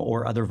Zoom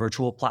or other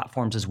virtual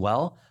platforms as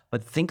well.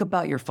 But think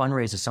about your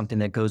fundraise as something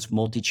that goes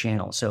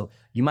multi-channel. So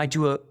you might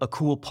do a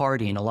cool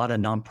party, and a lot of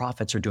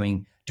nonprofits are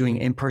doing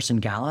in-person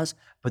galas,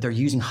 but they're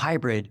using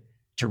hybrid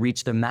to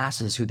reach the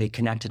masses who they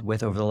connected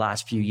with over the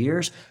last few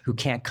years who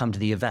can't come to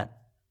the event.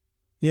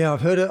 Yeah,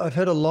 I've heard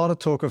a lot of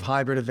talk of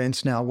hybrid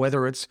events now,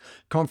 whether it's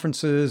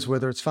conferences,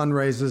 whether it's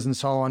fundraisers and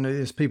so on,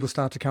 as people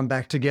start to come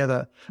back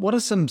together. What are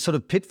some sort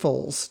of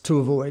pitfalls to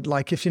avoid?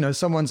 Like if,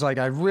 someone's like,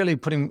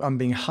 I'm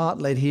being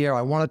heart-led here,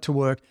 I want it to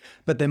work,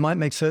 but they might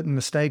make certain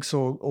mistakes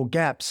or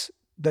gaps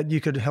that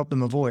you could help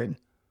them avoid.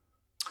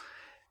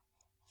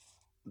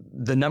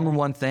 The number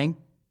one thing,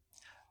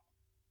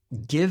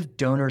 give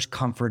donors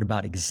comfort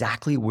about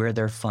exactly where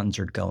their funds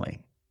are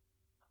going.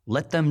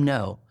 Let them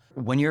know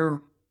when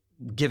you're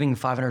giving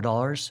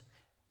 $500,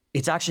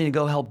 it's actually to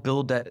go help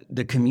build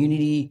the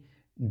community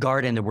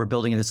garden that we're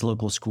building in this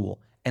local school.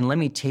 And let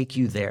me take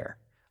you there.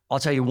 I'll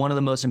tell you one of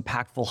the most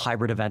impactful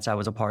hybrid events I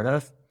was a part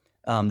of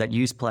that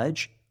used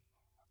Pledge.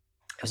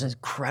 It was an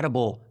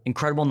incredible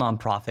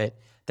nonprofit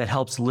that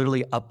helps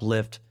literally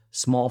uplift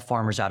small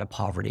farmers out of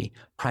poverty,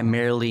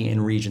 primarily in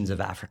regions of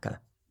Africa.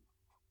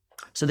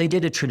 So they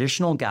did a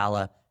traditional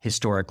gala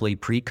historically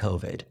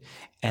pre-COVID.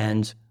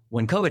 And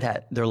when COVID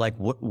hit, they're like,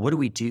 what do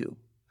we do?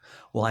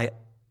 Well, I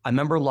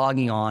remember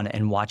logging on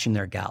and watching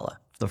their gala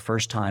for the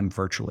first time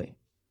virtually.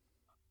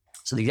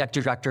 So the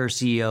executive director,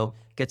 CEO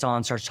gets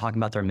on, starts talking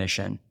about their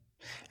mission.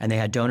 And they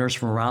had donors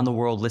from around the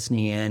world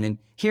listening in and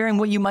hearing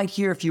what you might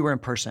hear if you were in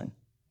person.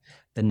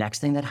 The next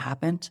thing that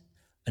happened,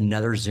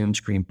 another Zoom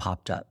screen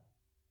popped up.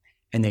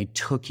 And they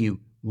took you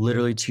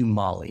literally to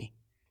Mali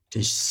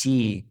to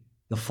see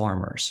the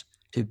farmers,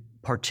 to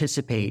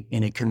participate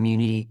in a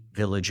community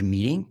village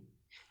meeting.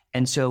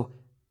 And so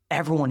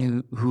everyone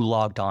who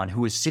logged on,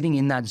 who was sitting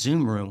in that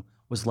Zoom room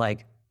was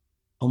like,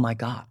 oh my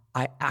God,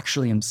 I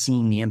actually am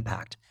seeing the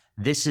impact.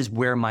 This is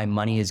where my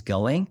money is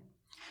going.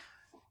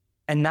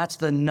 And that's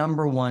the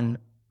number one,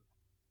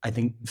 I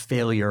think,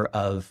 failure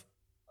of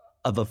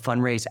a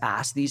fundraise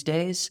ask these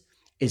days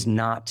is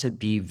not to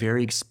be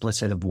very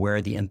explicit of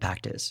where the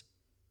impact is.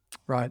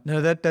 Right.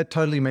 No, that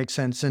totally makes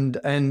sense.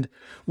 And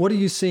what are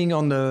you seeing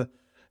on the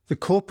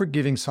corporate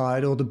giving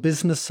side or the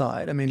business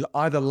side? I mean,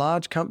 either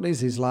large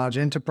companies, these large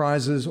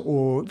enterprises,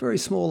 or very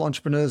small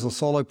entrepreneurs or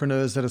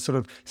solopreneurs that are sort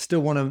of still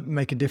want to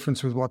make a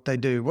difference with what they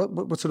do.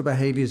 What sort of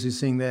behaviors are you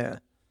seeing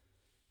there?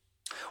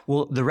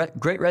 Well, the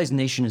great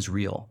resignation is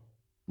real,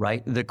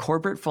 right? The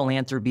corporate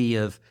philanthropy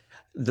of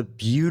the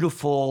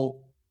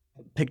beautiful,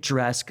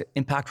 picturesque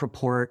impact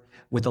report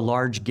with a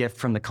large gift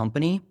from the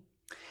company,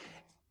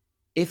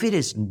 if it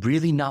is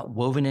really not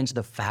woven into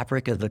the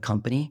fabric of the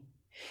company,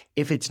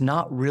 if it's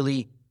not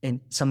really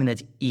something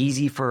that's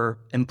easy for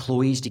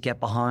employees to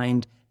get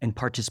behind and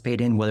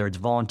participate in, whether it's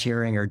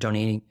volunteering or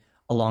donating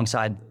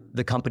alongside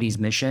the company's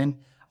mission,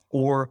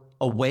 or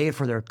a way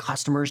for their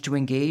customers to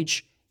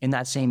engage in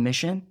that same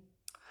mission,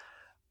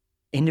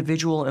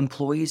 individual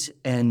employees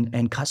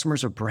and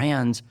customers of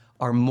brands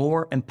are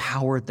more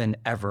empowered than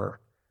ever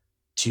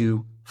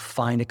to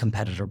find a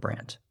competitor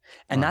brand.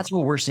 And that's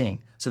what we're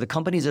seeing. So the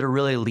companies that are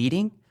really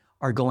leading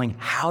are going,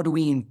 how do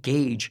we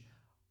engage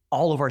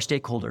all of our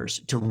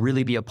stakeholders to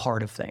really be a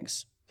part of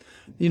things?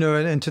 You know,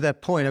 and to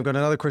that point, I've got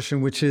another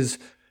question, which is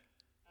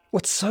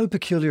what's so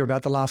peculiar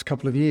about the last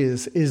couple of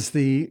years is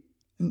the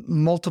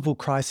multiple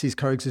crises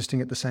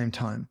coexisting at the same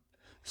time.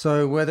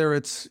 So whether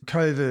it's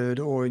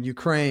COVID or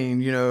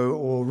Ukraine, you know,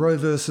 or Roe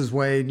versus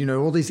Wade, you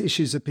know, all these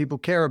issues that people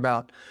care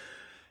about,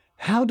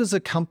 how does a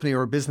company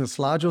or a business,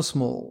 large or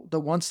small, that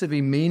wants to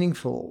be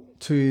meaningful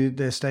to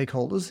their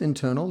stakeholders,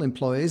 internal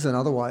employees and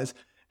otherwise,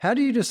 how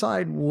do you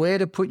decide where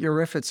to put your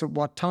efforts at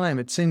what time?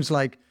 It seems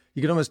like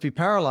you could almost be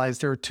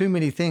paralyzed. There are too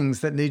many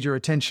things that need your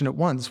attention at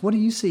once. What do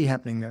you see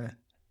happening there?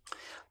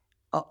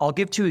 I'll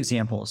give two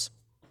examples.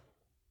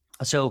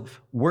 So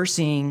we're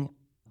seeing,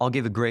 I'll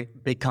give a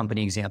great big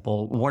company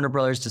example. Warner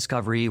Brothers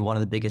Discovery, one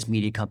of the biggest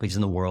media companies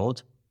in the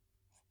world.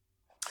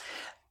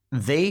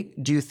 They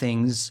do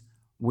things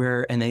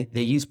where, and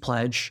they use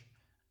Pledge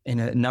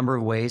in a number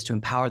of ways to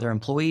empower their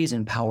employees,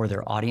 empower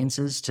their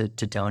audiences to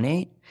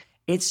donate.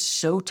 It's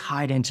so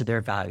tied into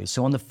their values.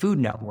 So on the Food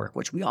Network,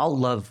 which we all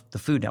love the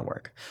Food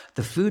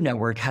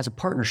Network has a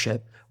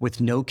partnership with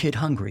No Kid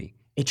Hungry.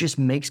 It just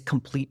makes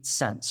complete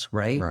sense,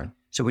 right?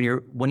 So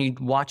when you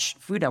watch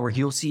Food Network,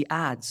 you'll see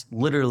ads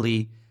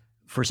literally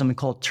for something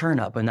called Turn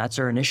Up, and that's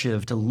our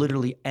initiative to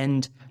literally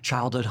end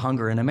childhood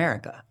hunger in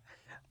America.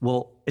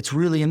 Well, it's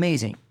really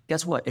amazing.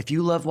 Guess what? If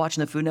you love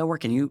watching the Food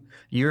Network and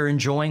you're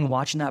enjoying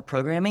watching that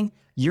programming,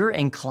 you're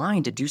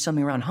inclined to do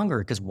something around hunger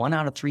because 1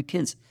 out of 3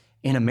 kids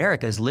in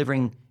America is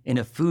living in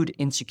a food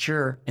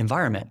insecure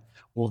environment.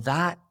 Well,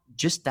 that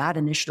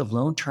initiative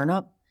alone, Turn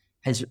Up,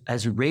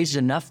 has raised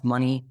enough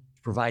money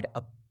to provide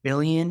 1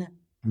 billion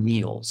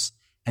meals.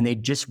 And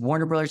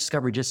Warner Brothers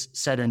Discovery just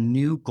set a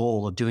new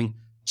goal of doing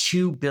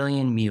 2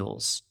 billion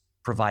meals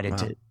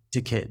provided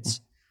to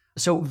kids.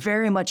 So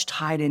very much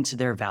tied into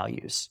their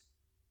values,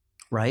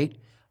 right?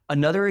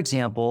 Another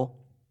example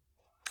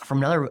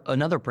from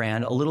another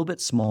brand, a little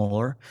bit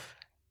smaller,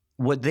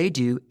 what they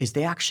do is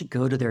they actually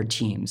go to their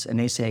teams and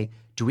they say,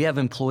 do we have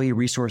employee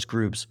resource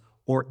groups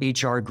or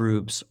HR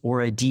groups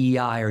or a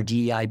DEI or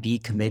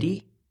DEIB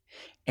committee?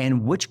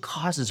 And which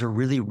causes are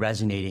really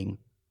resonating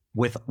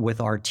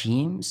with our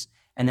teams?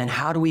 And then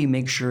how do we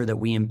make sure that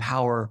we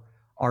empower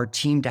our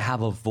team to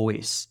have a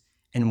voice?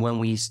 And when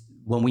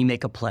we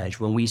make a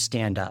pledge, when we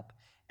stand up,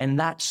 and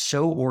that's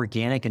so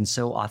organic and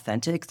so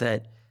authentic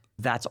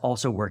that's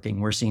also working.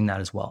 We're seeing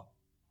that as well.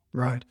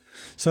 Right.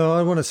 So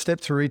I want to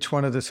step through each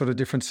one of the sort of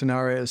different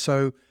scenarios.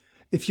 So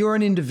if you're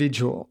an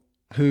individual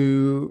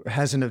who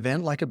has an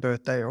event like a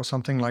birthday or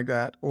something like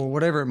that, or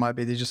whatever it might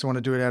be, you just want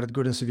to do it out of the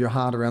goodness of your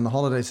heart around the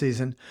holiday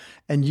season,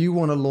 and you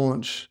want to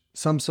launch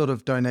some sort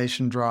of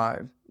donation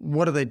drive,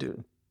 what do they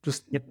do?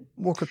 Just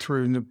walk it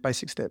through in the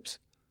basic steps.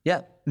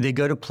 Yeah. They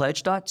go to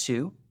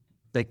pledge.to.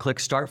 They click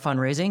start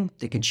fundraising.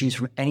 They can choose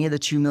from any of the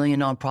 2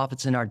 million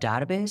nonprofits in our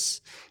database.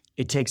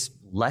 It takes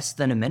less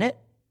than a minute.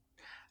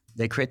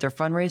 They create their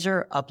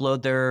fundraiser,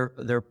 upload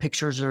their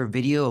pictures or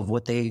video of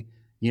what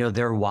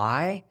their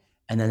why,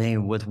 and then they,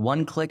 with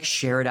one click,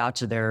 share it out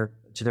to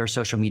their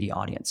social media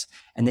audience.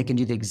 And they can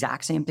do the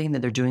exact same thing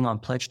that they're doing on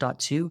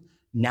pledge.to,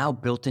 now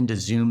built into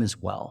Zoom as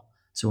well.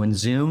 So in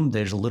Zoom,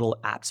 there's a little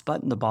apps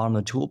button at the bottom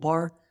of the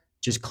toolbar.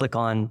 Just click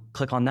on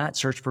that,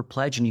 search for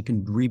pledge, and you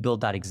can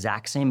rebuild that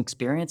exact same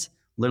experience.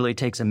 Literally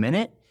takes a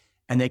minute,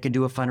 and they can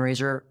do a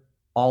fundraiser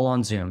all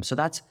on Zoom. So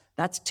that's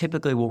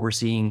typically what we're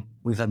seeing.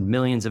 We've had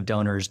millions of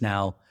donors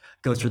now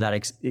go through that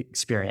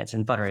experience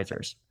in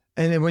fundraisers.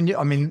 And when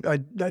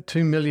that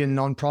 2 million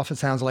nonprofit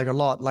sounds like a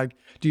lot. Like,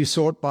 do you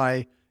sort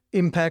by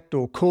impact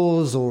or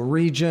cause or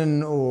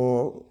region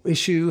or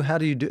issue? How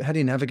do you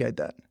navigate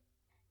that?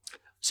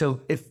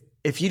 So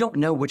if you don't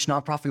know which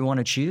nonprofit you want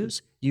to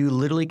choose, you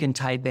literally can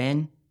type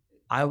in,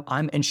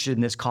 I'm interested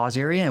in this cause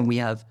area, and we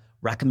have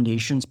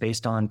recommendations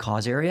based on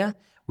cause area.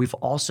 We've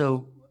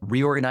also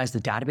reorganized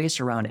the database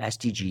around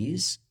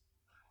SDGs.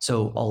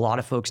 So a lot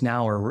of folks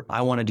now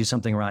I want to do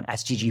something around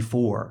SDG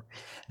 4.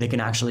 They can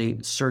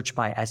actually search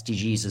by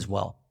SDGs as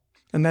well.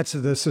 And that's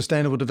the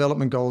Sustainable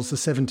Development Goals, the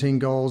 17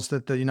 goals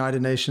that the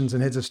United Nations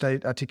and heads of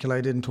state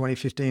articulated in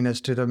 2015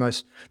 as to the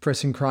most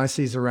pressing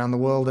crises around the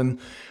world. And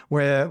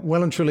we're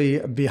well and truly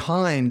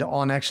behind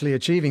on actually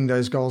achieving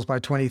those goals by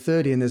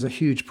 2030. And there's a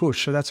huge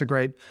push. So that's a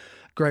great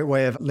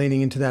way of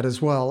leaning into that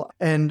as well.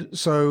 And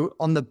so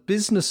on the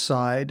business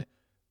side,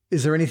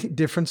 is there any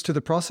difference to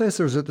the process,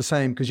 or is it the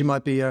same? Because you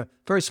might be a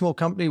very small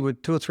company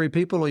with 2 or 3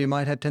 people, or you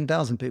might have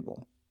 10,000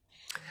 people.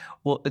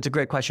 Well, it's a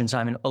great question,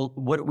 Simon.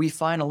 What we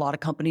find a lot of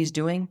companies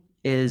doing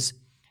is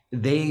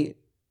they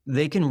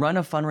can run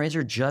a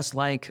fundraiser just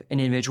like an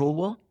individual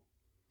will.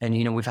 And,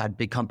 we've had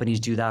big companies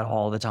do that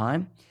all the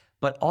time.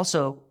 But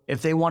also,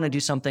 if they want to do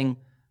something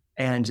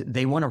and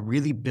they want to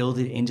really build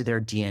it into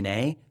their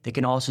DNA, they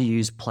can also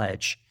use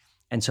Pledge.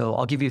 And so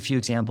I'll give you a few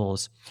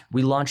examples.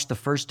 We launched the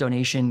first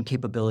donation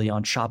capability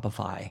on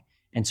Shopify.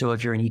 And so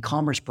if you're an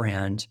e-commerce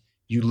brand,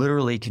 you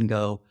literally can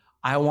go,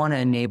 I want to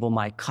enable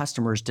my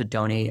customers to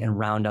donate and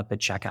round up at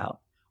checkout.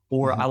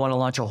 Or I want to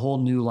launch a whole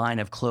new line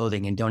of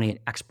clothing and donate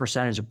X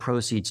percentage of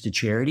proceeds to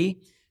charity.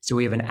 So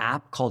we have an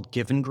app called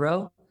Give and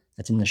Grow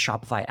that's in the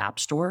Shopify App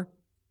Store.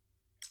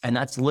 And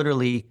that's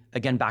literally,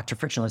 again, back to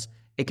frictionless.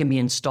 It can be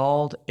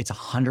installed. It's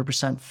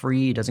 100%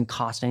 free. It doesn't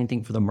cost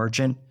anything for the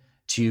merchant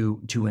to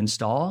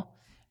install.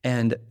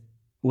 And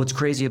what's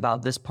crazy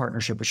about this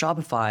partnership with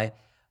Shopify,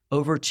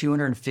 over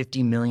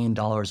 $250 million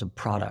of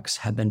products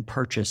have been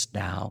purchased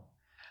now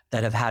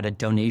that have had a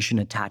donation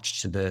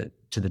attached to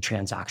the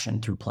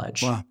transaction through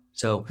Pledge. Wow.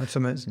 So that's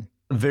amazing.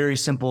 Very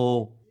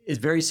simple. It's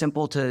very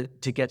simple to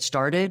get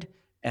started,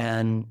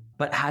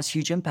 but has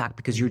huge impact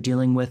because you're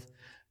dealing with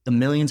the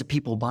millions of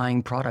people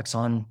buying products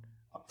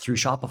through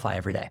Shopify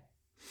every day.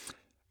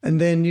 And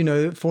then,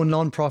 for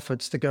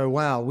nonprofits to go,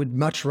 wow, we'd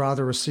much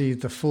rather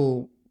receive the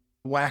full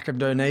whack of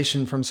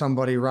donation from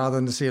somebody rather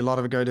than to see a lot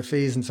of it go to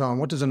fees and so on.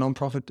 What does a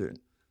nonprofit do?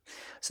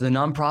 So the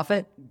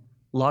nonprofit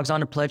logs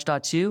on to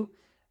pledge.to.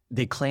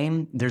 They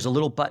claim there's a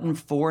little button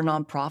for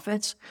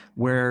nonprofits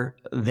where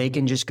they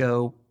can just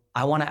go,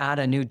 I want to add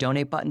a new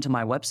donate button to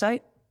my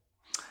website.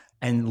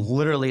 And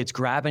literally it's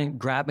grab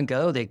and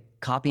go. They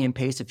copy and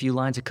paste a few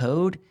lines of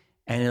code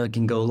and it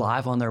can go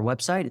live on their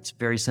website. It's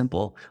very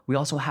simple. We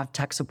also have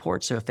tech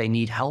support. So if they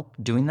need help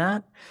doing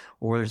that,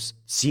 or there's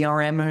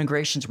CRM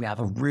integrations, we have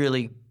a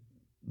really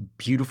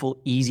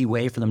beautiful, easy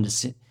way for them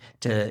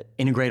to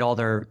integrate all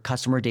their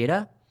customer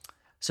data.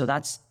 So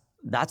that's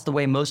the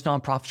way most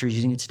nonprofits are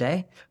using it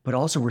today. But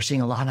also we're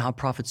seeing a lot of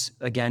nonprofits,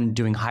 again,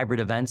 doing hybrid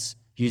events,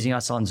 using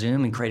us on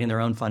Zoom and creating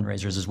their own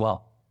fundraisers as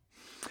well.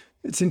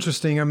 It's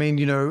interesting. I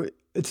mean,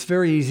 it's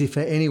very easy for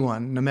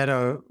anyone, no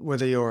matter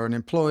whether you're an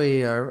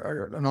employee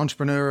or an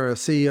entrepreneur or a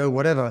CEO,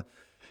 whatever,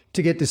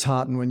 to get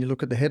disheartened when you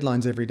look at the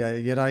headlines every day.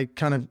 Yet I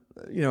kind of,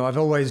 I've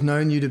always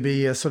known you to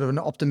be a sort of an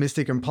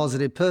optimistic and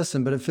positive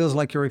person, but it feels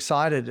like you're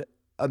excited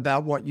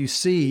about what you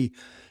see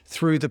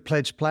through the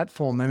Pledge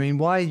platform. I mean,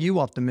 why are you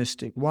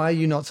optimistic? Why are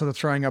you not sort of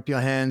throwing up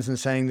your hands and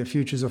saying the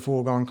future's a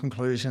foregone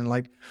conclusion?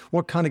 Like,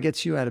 what kind of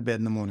gets you out of bed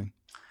in the morning?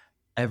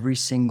 Every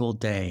single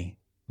day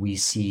we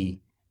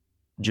see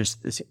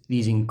just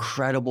these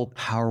incredible,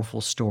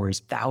 powerful stories,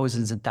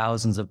 thousands and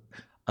thousands of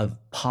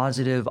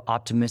positive,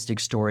 optimistic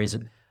stories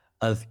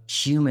of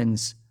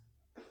humans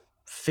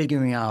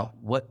figuring out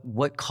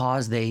what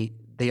cause they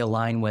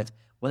align with,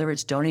 whether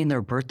it's donating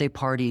their birthday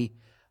party,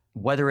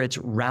 whether it's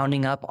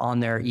rounding up on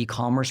their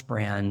e-commerce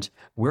brand.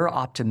 We're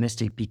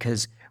optimistic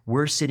because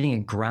we're sitting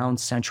at ground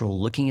central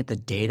looking at the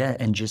data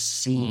and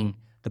just seeing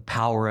the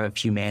power of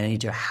humanity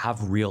to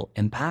have real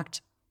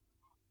impact.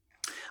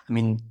 I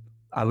mean,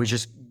 I was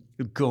just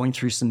going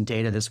through some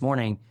data this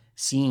morning,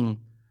 seeing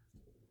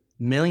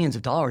millions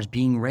of dollars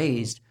being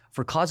raised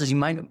for causes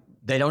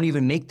they don't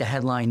even make the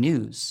headline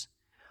news,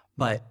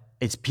 but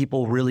it's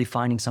people really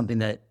finding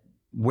something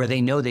where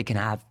they know they can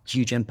have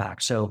huge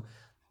impact. So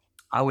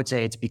I would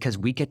say it's because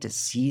we get to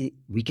see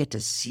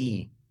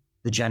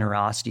the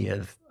generosity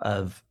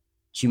of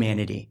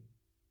humanity.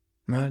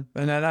 Right.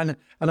 And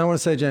I want to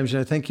say, James,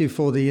 thank you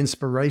for the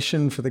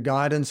inspiration, for the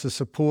guidance, the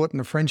support and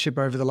the friendship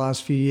over the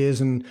last few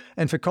years, and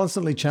for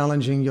constantly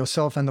challenging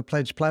yourself and the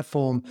Pledge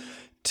platform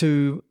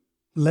to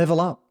level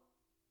up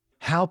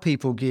how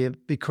people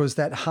give, because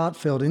that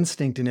heartfelt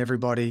instinct in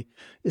everybody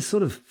is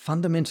sort of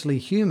fundamentally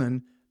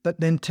human, but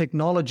then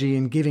technology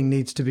and giving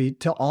needs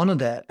to honor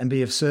that and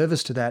be of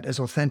service to that as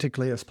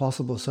authentically as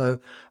possible.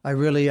 So I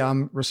really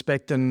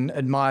respect and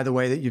admire the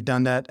way that you've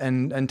done that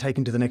and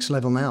taken to the next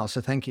level now. So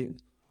thank you.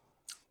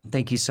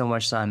 Thank you so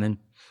much, Simon.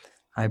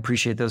 I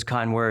appreciate those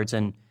kind words.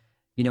 And,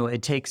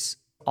 it takes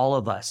all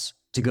of us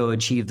to go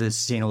achieve the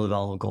Sustainable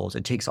Development Goals.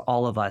 It takes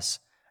all of us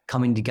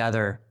coming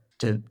together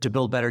to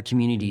build better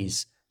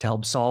communities, to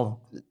help solve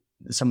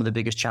some of the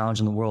biggest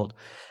challenges in the world.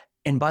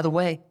 And by the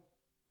way,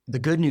 the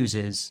good news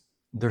is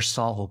they're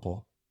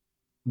solvable.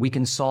 We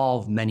can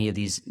solve many of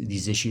these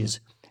issues.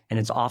 And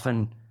it's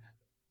often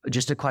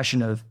just a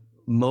question of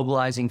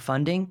mobilizing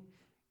funding,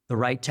 the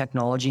right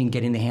technology, and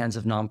getting in the hands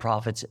of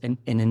nonprofits and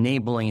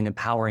enabling and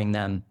empowering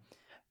them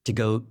to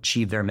go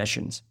achieve their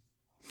missions.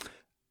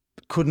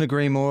 Couldn't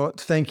agree more.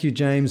 Thank you,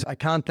 James. I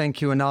can't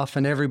thank you enough.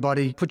 And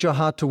everybody, put your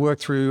heart to work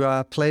through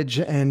Pledge,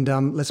 and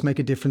let's make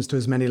a difference to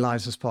as many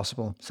lives as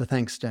possible. So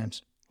thanks,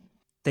 James.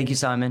 Thank you,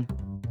 Simon.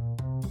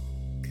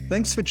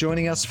 Thanks for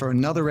joining us for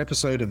another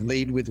episode of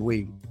Lead with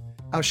We.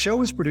 Our show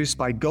is produced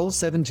by Goal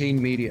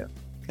 17 Media,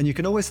 and you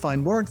can always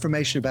find more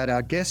information about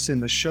our guests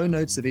in the show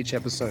notes of each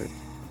episode.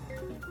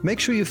 Make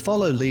sure you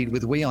follow Lead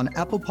with We on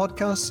Apple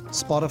Podcasts,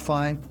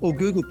 Spotify, or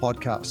Google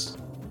Podcasts.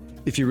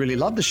 If you really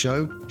love the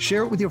show,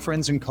 share it with your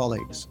friends and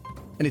colleagues.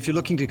 And if you're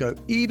looking to go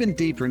even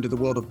deeper into the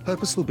world of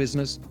purposeful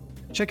business,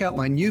 check out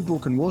my new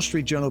book and Wall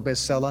Street Journal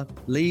bestseller,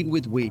 Lead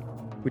with We,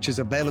 which is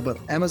available at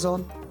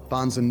Amazon,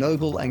 Barnes &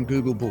 Noble, and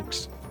Google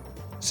Books.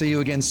 See you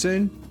again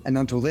soon, and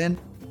until then,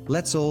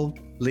 let's all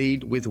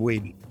lead with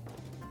we.